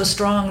they're so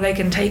strong they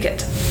can take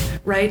it,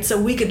 right?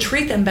 So we could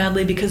treat them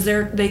badly because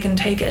they can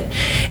take it.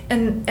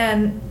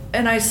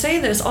 And I say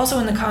this also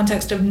in the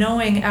context of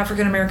knowing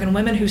African-American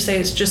women who say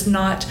it's just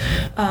not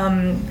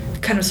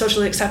kind of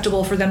socially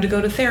acceptable for them to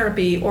go to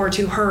therapy or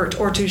to hurt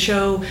or to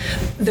show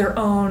their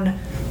own,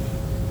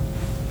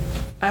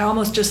 I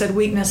almost just said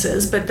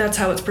weaknesses, but that's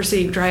how it's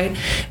perceived, right?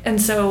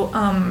 And so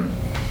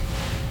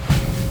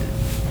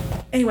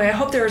anyway, I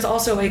hope there is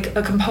also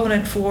a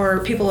component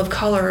for people of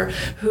color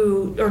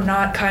who are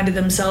not kind to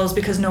themselves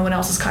because no one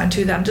else is kind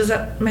to them. Does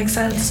that make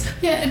sense?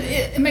 Yeah,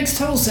 it makes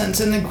total sense.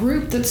 And the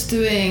group that's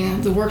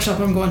doing the workshop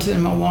I'm going to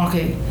in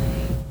Milwaukee,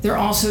 they're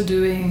also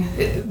doing,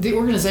 the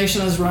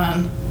organization is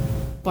run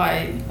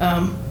by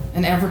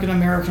an African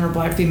American or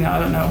black female. I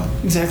don't know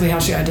exactly how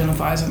she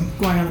identifies. I'm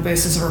going on the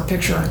basis of her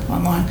picture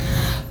online.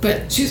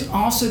 But she's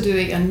also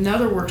doing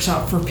another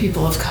workshop for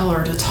people of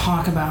color to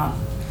talk about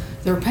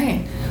their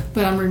pain.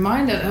 But I'm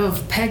reminded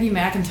of Peggy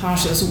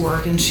McIntosh's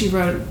work, and she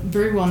wrote a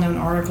very well-known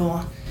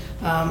article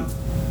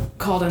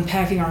called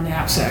Unpacking Our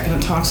Knapsack,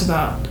 and it talks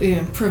about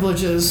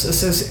privileges,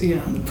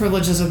 the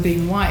privileges of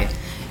being white.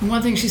 And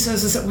one thing she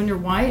says is that when you're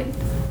white,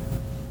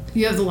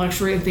 you have the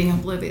luxury of being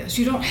oblivious.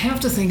 You don't have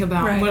to think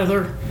about right.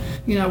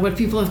 what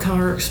people of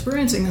color are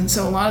experiencing. And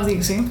so a lot of the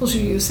examples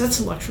you use, that's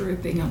the luxury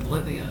of being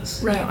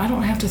oblivious. Right. I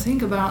don't have to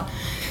think about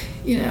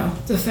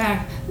the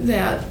fact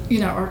that,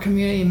 our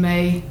community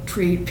may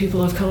treat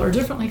people of color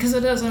differently because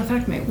it doesn't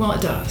affect me. Well,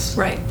 it does.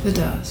 Right. It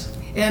does.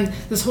 And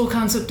this whole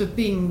concept of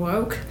being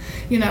woke,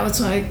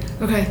 it's like,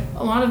 okay,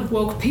 a lot of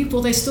woke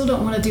people, they still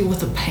don't want to deal with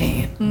the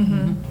pain.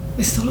 Mm-hmm.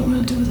 They still don't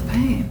want to deal with the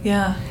pain.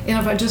 Yeah. And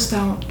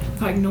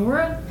if I ignore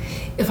it,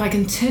 if I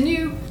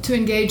continue to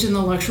engage in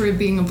the luxury of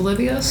being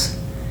oblivious,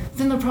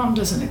 then the problem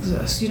doesn't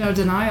exist.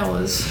 Denial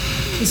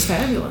is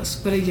fabulous.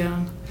 But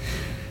again,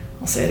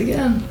 I'll say it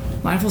again,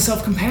 mindful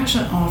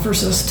self-compassion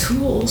offers us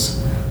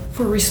tools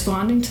for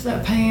responding to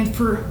that pain,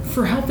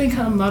 for helping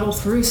kind of muddle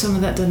through some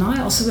of that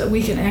denial so that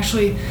we can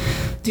actually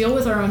deal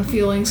with our own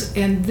feelings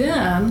and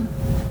then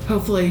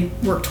hopefully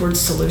work towards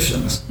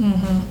solutions.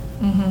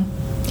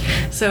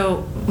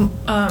 So,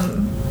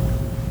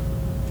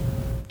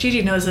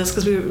 Gigi knows this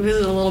because we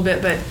visited a little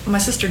bit, but my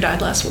sister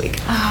died last week.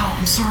 Oh,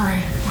 I'm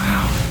sorry.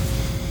 Wow.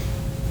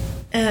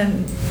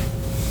 And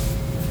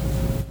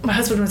my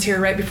husband was here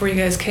right before you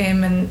guys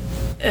came, and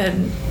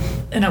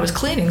I was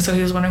cleaning, so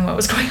he was wondering what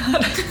was going on. I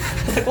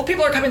was like, well,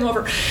 people are coming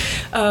over.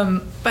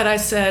 But I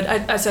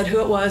said who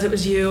it was. It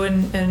was you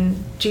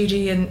and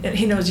Gigi, and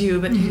he knows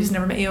you, but he's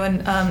never met you,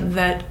 and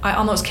that I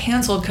almost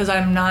canceled because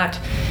I'm not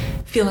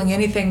feeling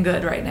anything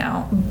good right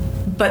now.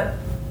 But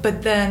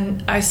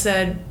then I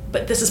said,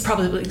 but this is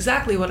probably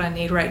exactly what I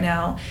need right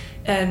now,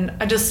 and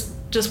I just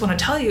want to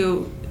tell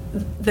you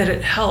that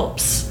it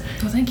helps.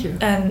 Oh, thank you.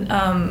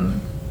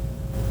 And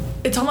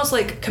it's almost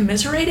like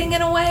commiserating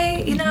in a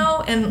way, you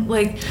know, and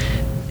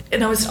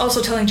I was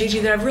also telling Gigi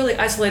that I've really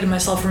isolated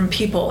myself from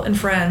people and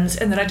friends,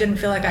 and that I didn't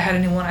feel like I had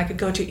anyone I could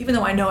go to, even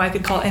though I know I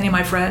could call any of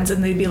my friends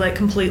and they'd be like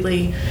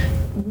completely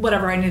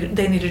whatever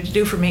they needed to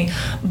do for me.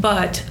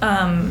 But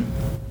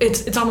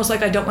it's almost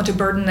like I don't want to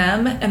burden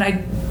them, and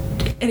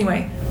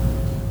anyway,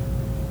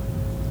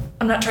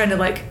 I'm not trying to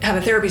like have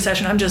a therapy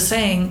session. I'm just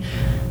saying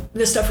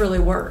this stuff really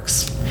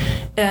works.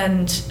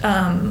 And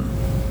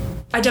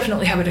I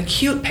definitely have an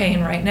acute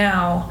pain right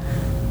now,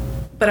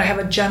 but I have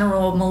a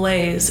general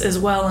malaise as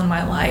well in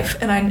my life.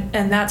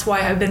 And that's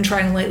why I've been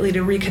trying lately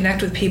to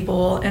reconnect with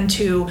people and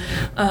to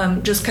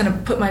just kind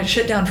of put my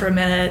shit down for a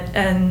minute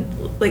and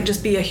like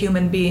just be a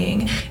human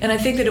being. And I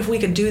think that if we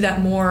could do that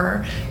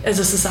more as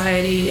a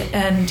society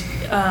and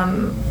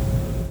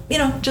you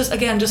know, just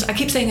I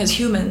keep saying as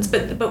humans,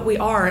 but we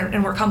are,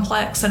 and we're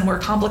complex and we're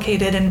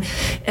complicated and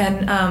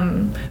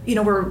you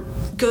know, we're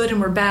good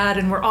and we're bad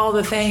and we're all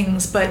the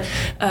things. But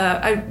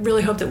I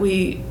really hope that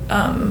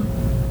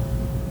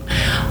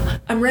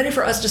I'm ready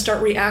for us to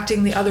start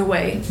reacting the other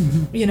way,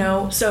 you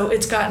know? So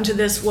it's gotten to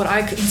this, what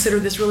I consider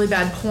this really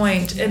bad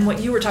point, and what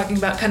you were talking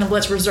about, kind of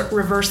let's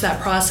reverse that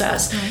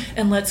process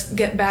and let's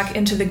get back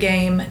into the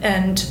game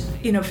and,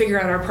 you know,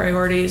 figure out our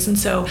priorities. And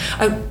so,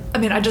 I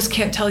mean, I just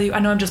can't tell you, I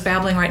know I'm just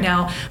babbling right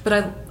now, but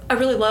I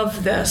really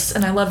love this,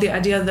 and I love the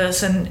idea of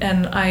this, and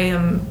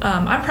I'm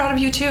proud of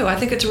you too. I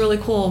think it's really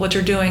cool what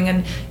you're doing,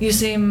 and you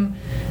seem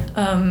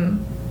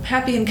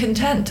happy and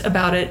content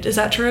about it. Is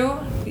that true?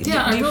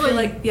 Yeah,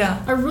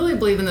 I really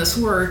believe in this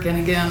work. And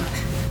again,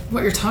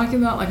 what you're talking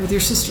about, like with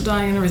your sister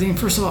dying and everything,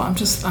 first of all, I'm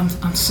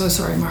so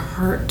sorry. My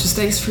heart just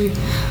aches for you.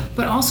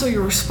 But also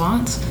your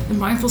response and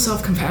mindful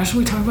self-compassion,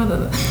 we talk about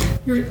that.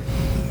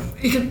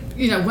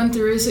 When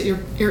there is that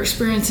you're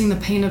experiencing the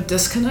pain of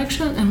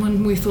disconnection, and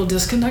when we feel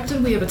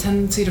disconnected, we have a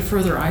tendency to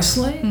further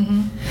isolate.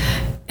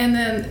 And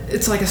then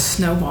it's like a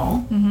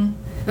snowball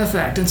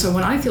effect. And so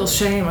when I feel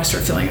shame, I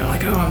start feeling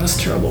like, oh, I'm this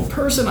terrible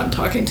person, I'm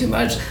talking too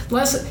much.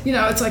 Less, you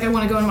know, it's like I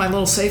want to go in my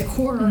little safe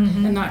corner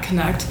and not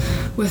connect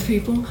with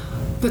people.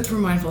 But through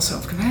mindful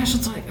self-compassion,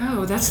 it's like,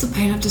 oh, that's the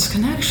pain of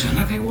disconnection.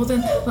 Okay, well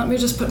then let me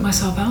just put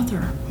myself out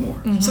there more.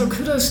 So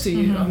kudos to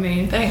you. I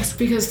mean, thanks.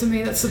 Because to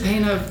me, that's the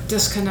pain of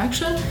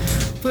disconnection.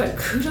 But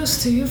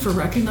kudos to you for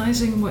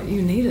recognizing what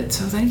you needed.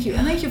 So thank you.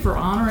 And thank you for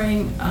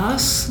honoring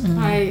us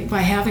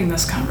by having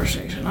this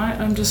conversation.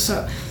 I'm just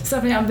so,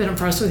 Stephanie, I've been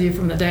impressed with you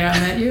from the day I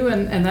met you,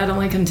 and that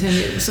only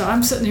continues. So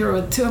I'm sitting here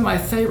with two of my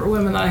favorite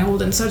women that I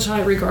hold in such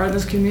high regard in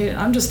this community.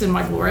 I'm just in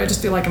my glory. I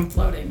just feel like I'm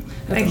floating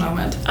at the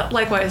moment.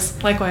 Likewise.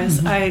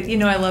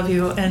 I love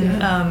you,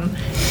 and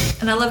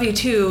I love you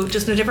too,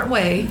 just in a different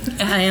way.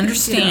 I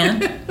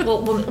understand. You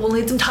know, we'll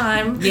need some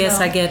time. Yes,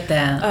 I get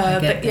that.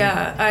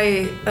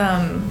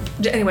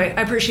 Anyway,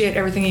 I appreciate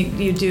everything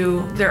you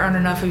do. There aren't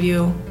enough of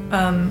you,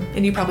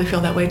 and you probably feel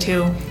that way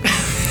too.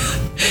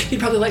 You'd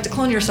probably like to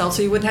clone yourself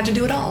so you wouldn't have to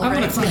do it all. I'm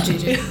going to clone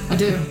Gigi. I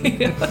do.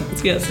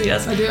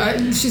 Yes. I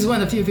do. She's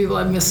one of the few people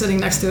I've missed sitting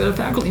next to at a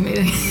faculty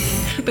meeting.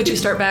 But you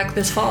start back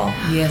this fall.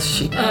 Yes,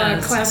 she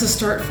does. Classes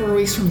start 4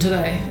 weeks from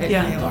today at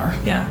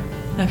ALR. Yeah.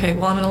 Okay,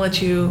 well, I'm going to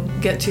let you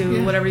get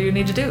to whatever you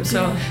need to do.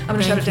 So I'm going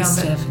to shut it down.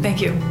 But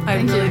thank you.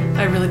 I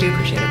really do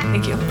appreciate it.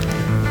 Thank you.